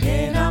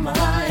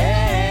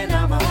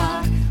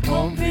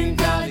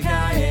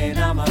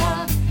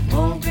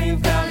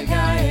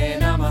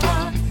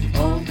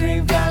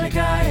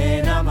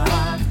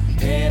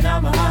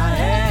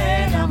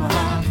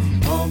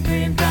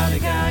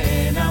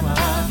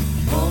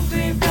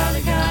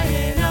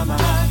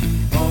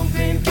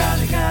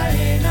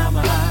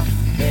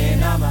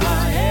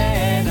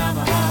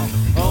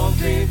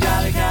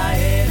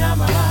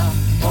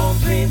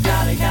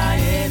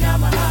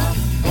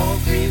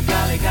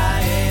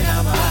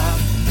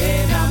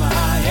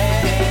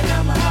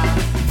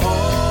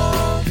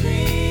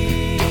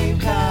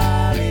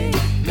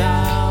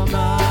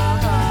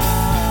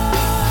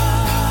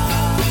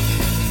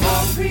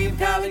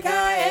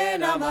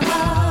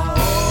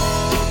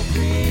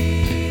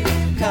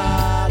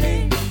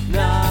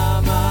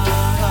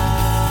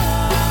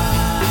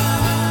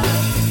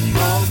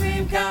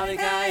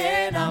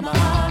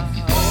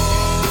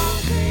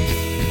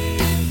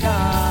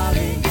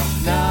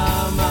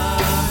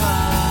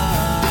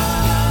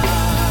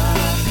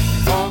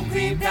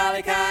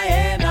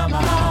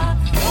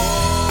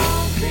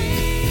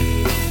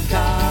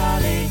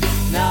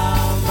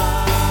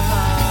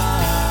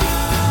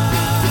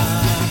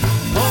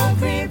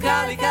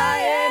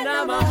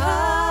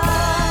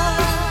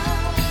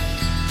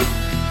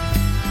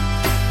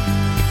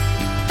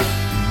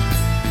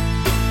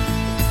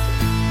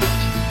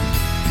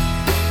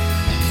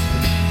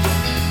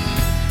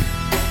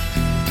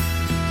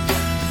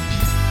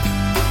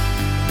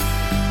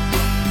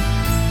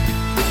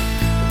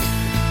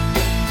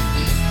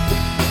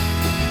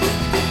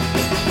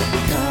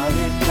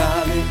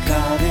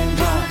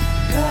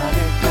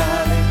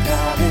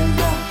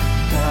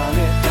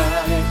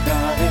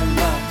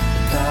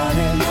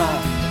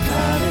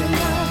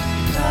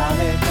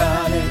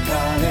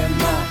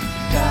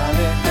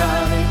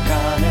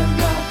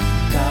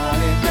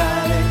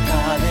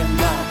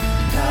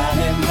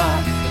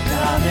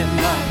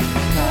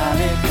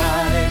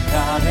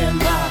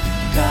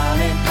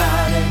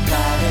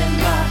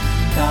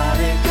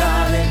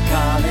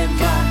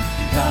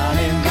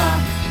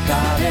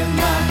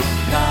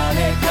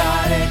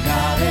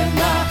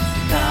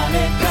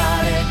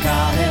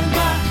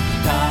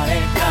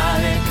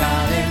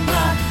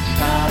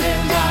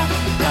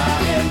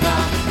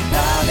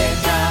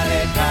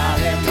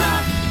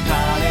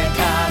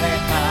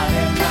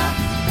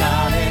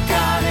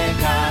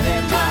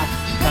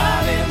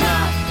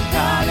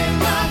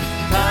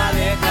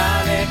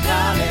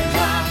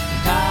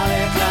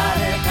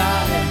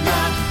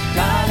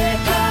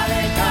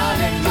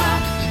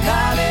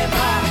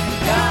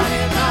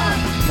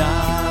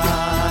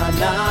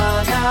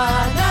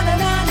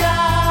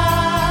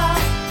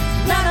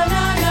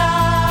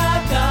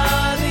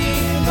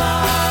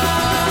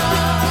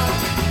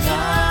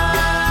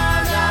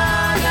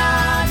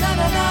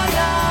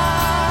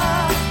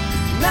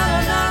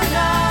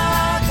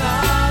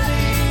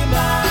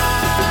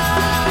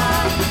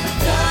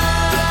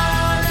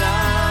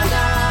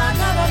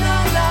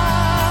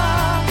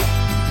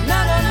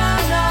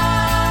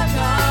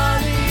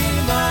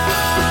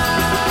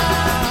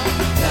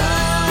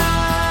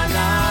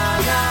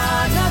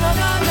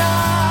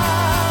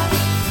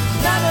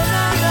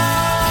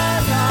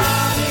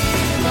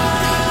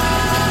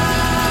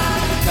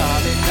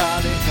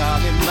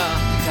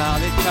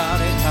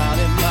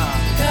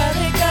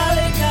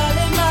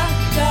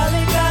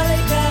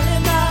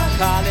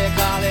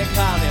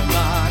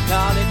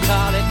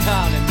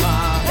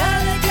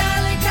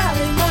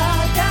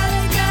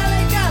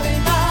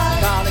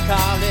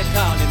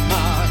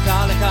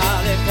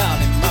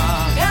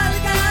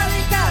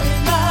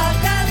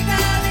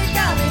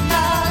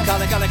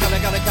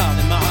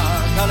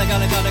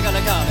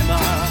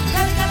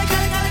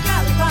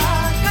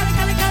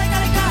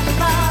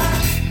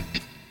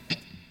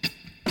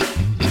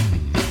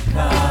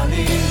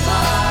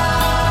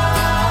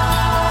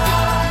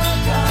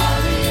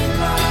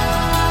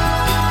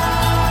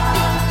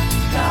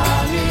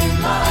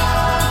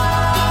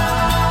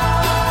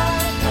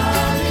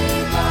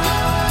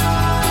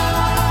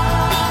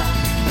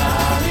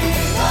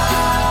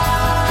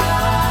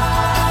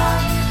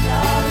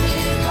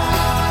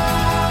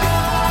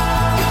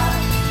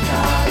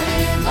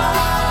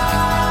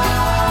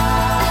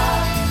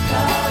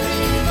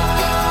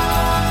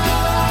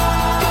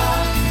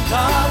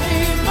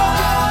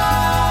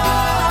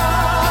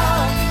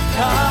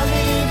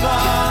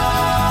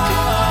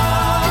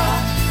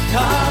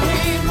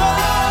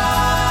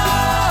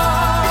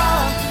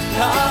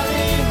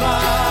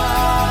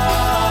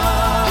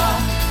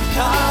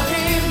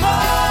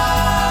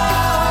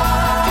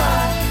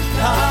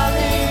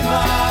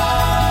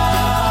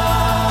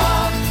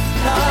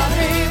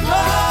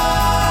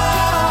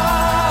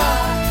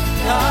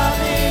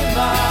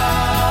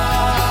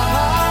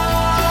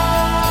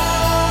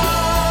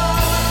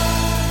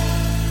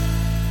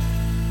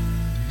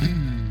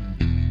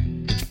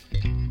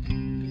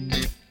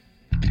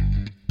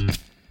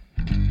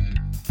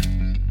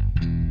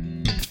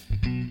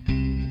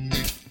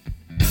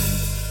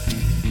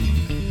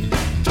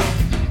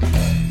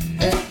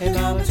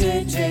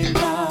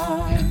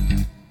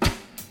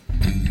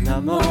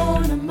 Namo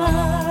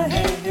Namah,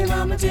 hey, hey,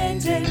 Mama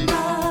JJ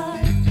Ma.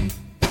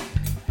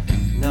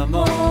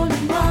 Namo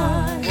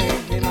Namah, hey,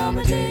 hey,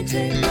 Mama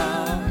JJ Ma.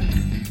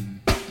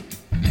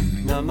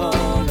 Namo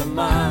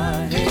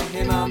Namah, hey,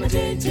 hey, Mama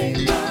JJ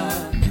Ma.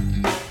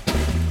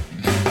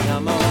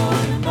 Namo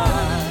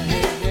Namah,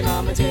 hey, hey,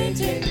 Mama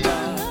JJ Ma.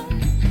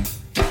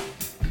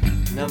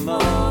 Namo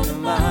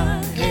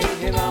Namah, hey,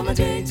 hey, Mama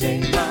JJ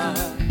Ma.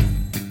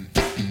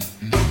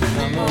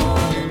 Namo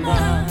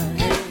Namah,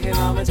 hey, hey,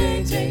 Mama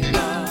JJ Ma.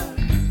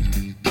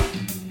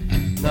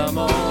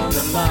 Namo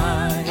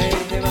Namah, hey,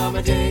 hey,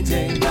 Mama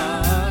JJ Ma.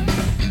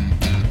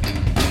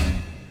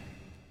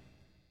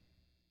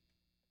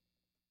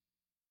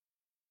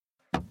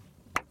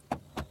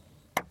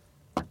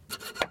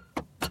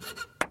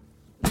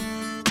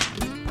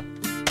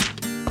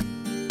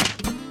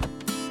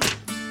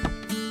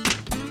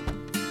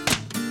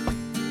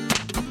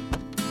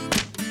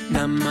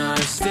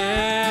 Namaste,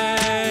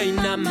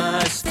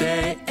 namaste,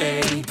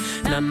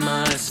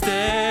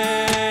 namaste,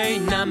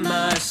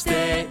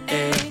 namaste,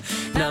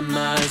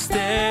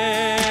 namaste,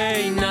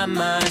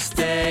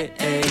 namaste,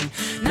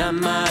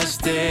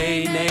 namaste,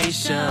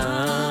 nation.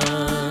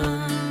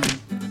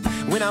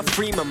 When I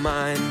free my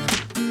mind,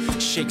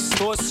 shake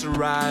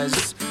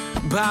sorcerers,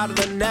 bottle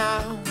the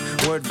now,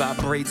 word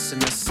vibrates in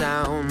the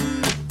sound.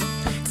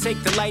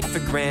 Take the light for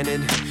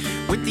granted,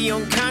 with the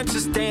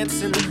unconscious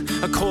dancing.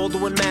 A cold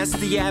one mask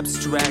the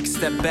abstract.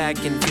 Step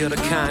back and feel the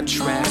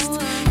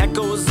contrast.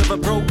 Echoes of a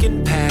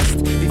broken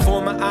past.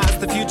 Before my eyes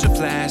the future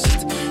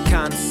flashed.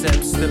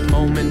 Concepts the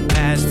moment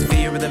past.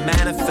 Fear of the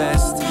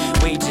manifest.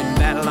 Waging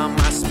battle on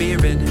my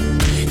spirit.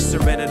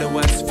 Surrender to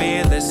what's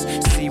fearless.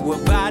 See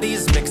what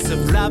bodies mix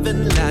of love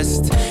and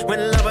lust.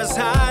 When love was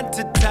hard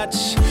to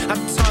touch, I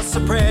toss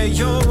a prayer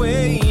your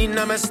way.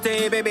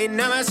 Namaste, baby,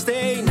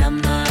 namaste,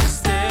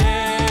 namaste.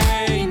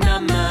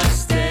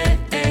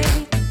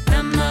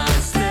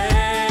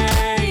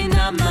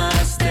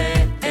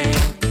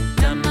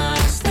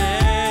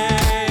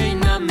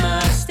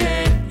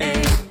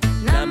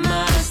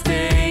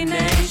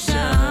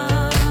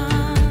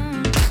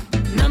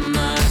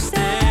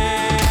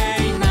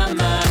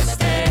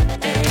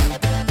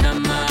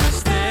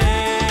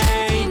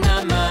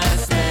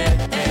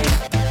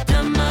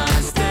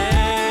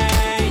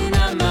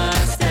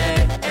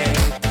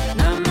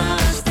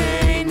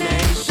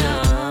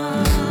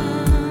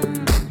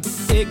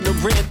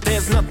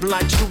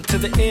 Like truth to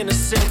the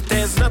innocent,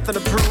 there's nothing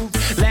to prove.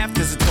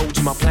 Laughter's a told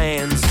you my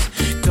plans.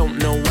 Don't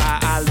know why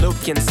I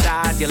look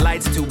inside. Your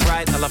light's too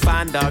bright, all I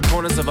find are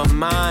corners of a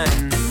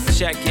mind.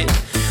 Check it.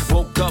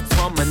 Woke up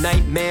from a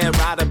nightmare,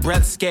 out of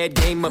breath, scared,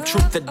 game of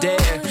truth or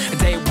dare. A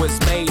day was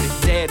made, a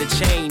dare to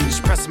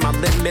change. Pressing my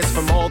limits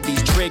from all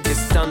these triggers.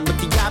 Done with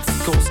the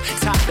obstacles,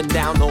 topping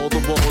down all the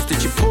walls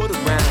that you put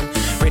around.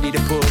 Ready to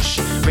push,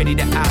 ready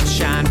to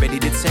outshine, ready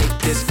to take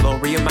this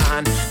glory of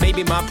mine.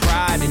 Maybe my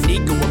pride and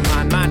ego of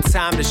mine, my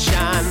time to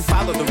shine.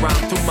 Follow the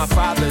rhyme through my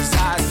father's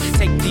eyes.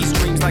 Take these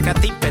dreams like a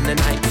thief in the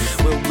night.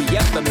 Will we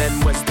ever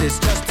mend? Was this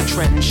just a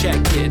trend? Check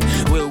it.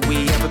 Will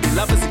we ever be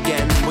lovers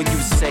again? Will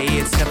you say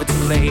it's never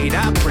too late?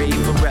 I pray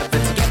forever,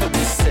 together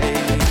we say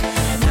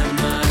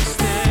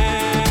Namaste,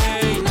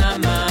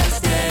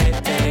 Namaste,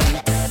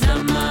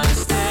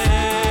 Namaste,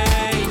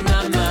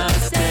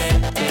 Namaste,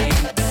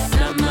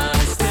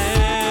 Namaste,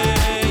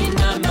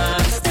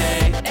 Namaste,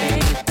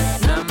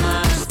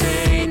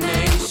 Namaste,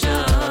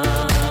 nation.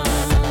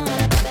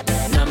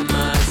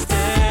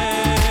 Namaste,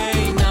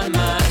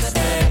 Namaste,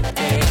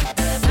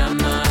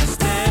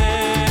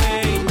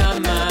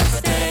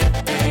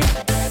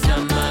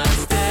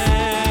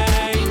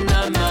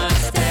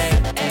 Namaste,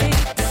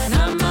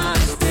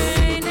 Namaste,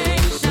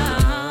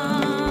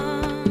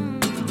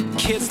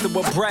 kids that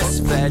were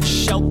breastfed,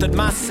 sheltered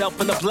myself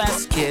and the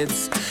blessed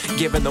kids.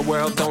 Given the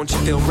world, don't you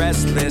feel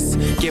restless?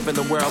 Given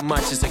the world,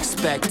 much is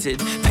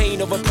expected.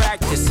 Pain over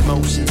practice,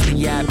 emotions,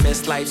 the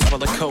atmosphere, life's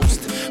roller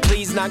coaster.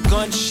 Please, not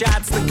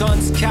gunshots, the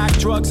guns cock,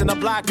 drugs in a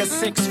block of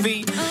 6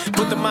 feet.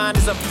 But the mind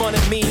is a fun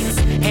it means.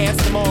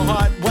 Handsome or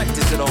heart, what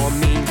does it all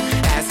mean?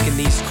 Asking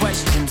these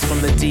questions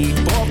from the deep,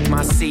 off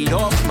my seat,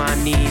 off my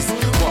knees.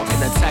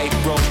 Walking a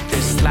tightrope,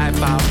 this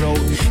life I wrote.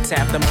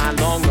 Tapped the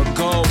mind long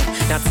ago.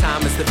 Now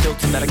time is the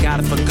filter that I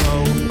gotta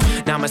forgo.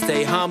 Now I'ma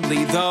stay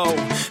humbly though,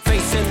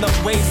 facing the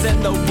waves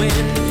and the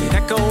wind,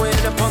 echoing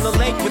upon the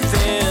lake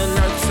within.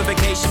 Earth's a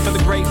vacation for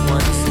the great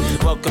ones.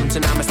 Welcome to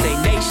Namaste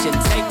Nation,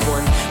 take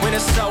one. When a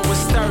soul was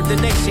stirred, the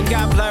nation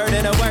got blurred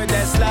in a word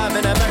that's love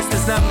and a verse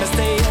that's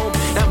Namaste home.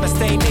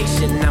 Namaste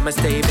Nation,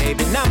 Namaste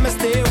baby,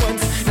 Namaste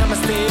once.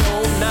 Namaste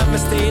home,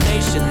 Namaste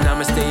Nation,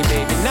 Namaste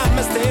baby,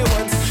 Namaste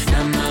once.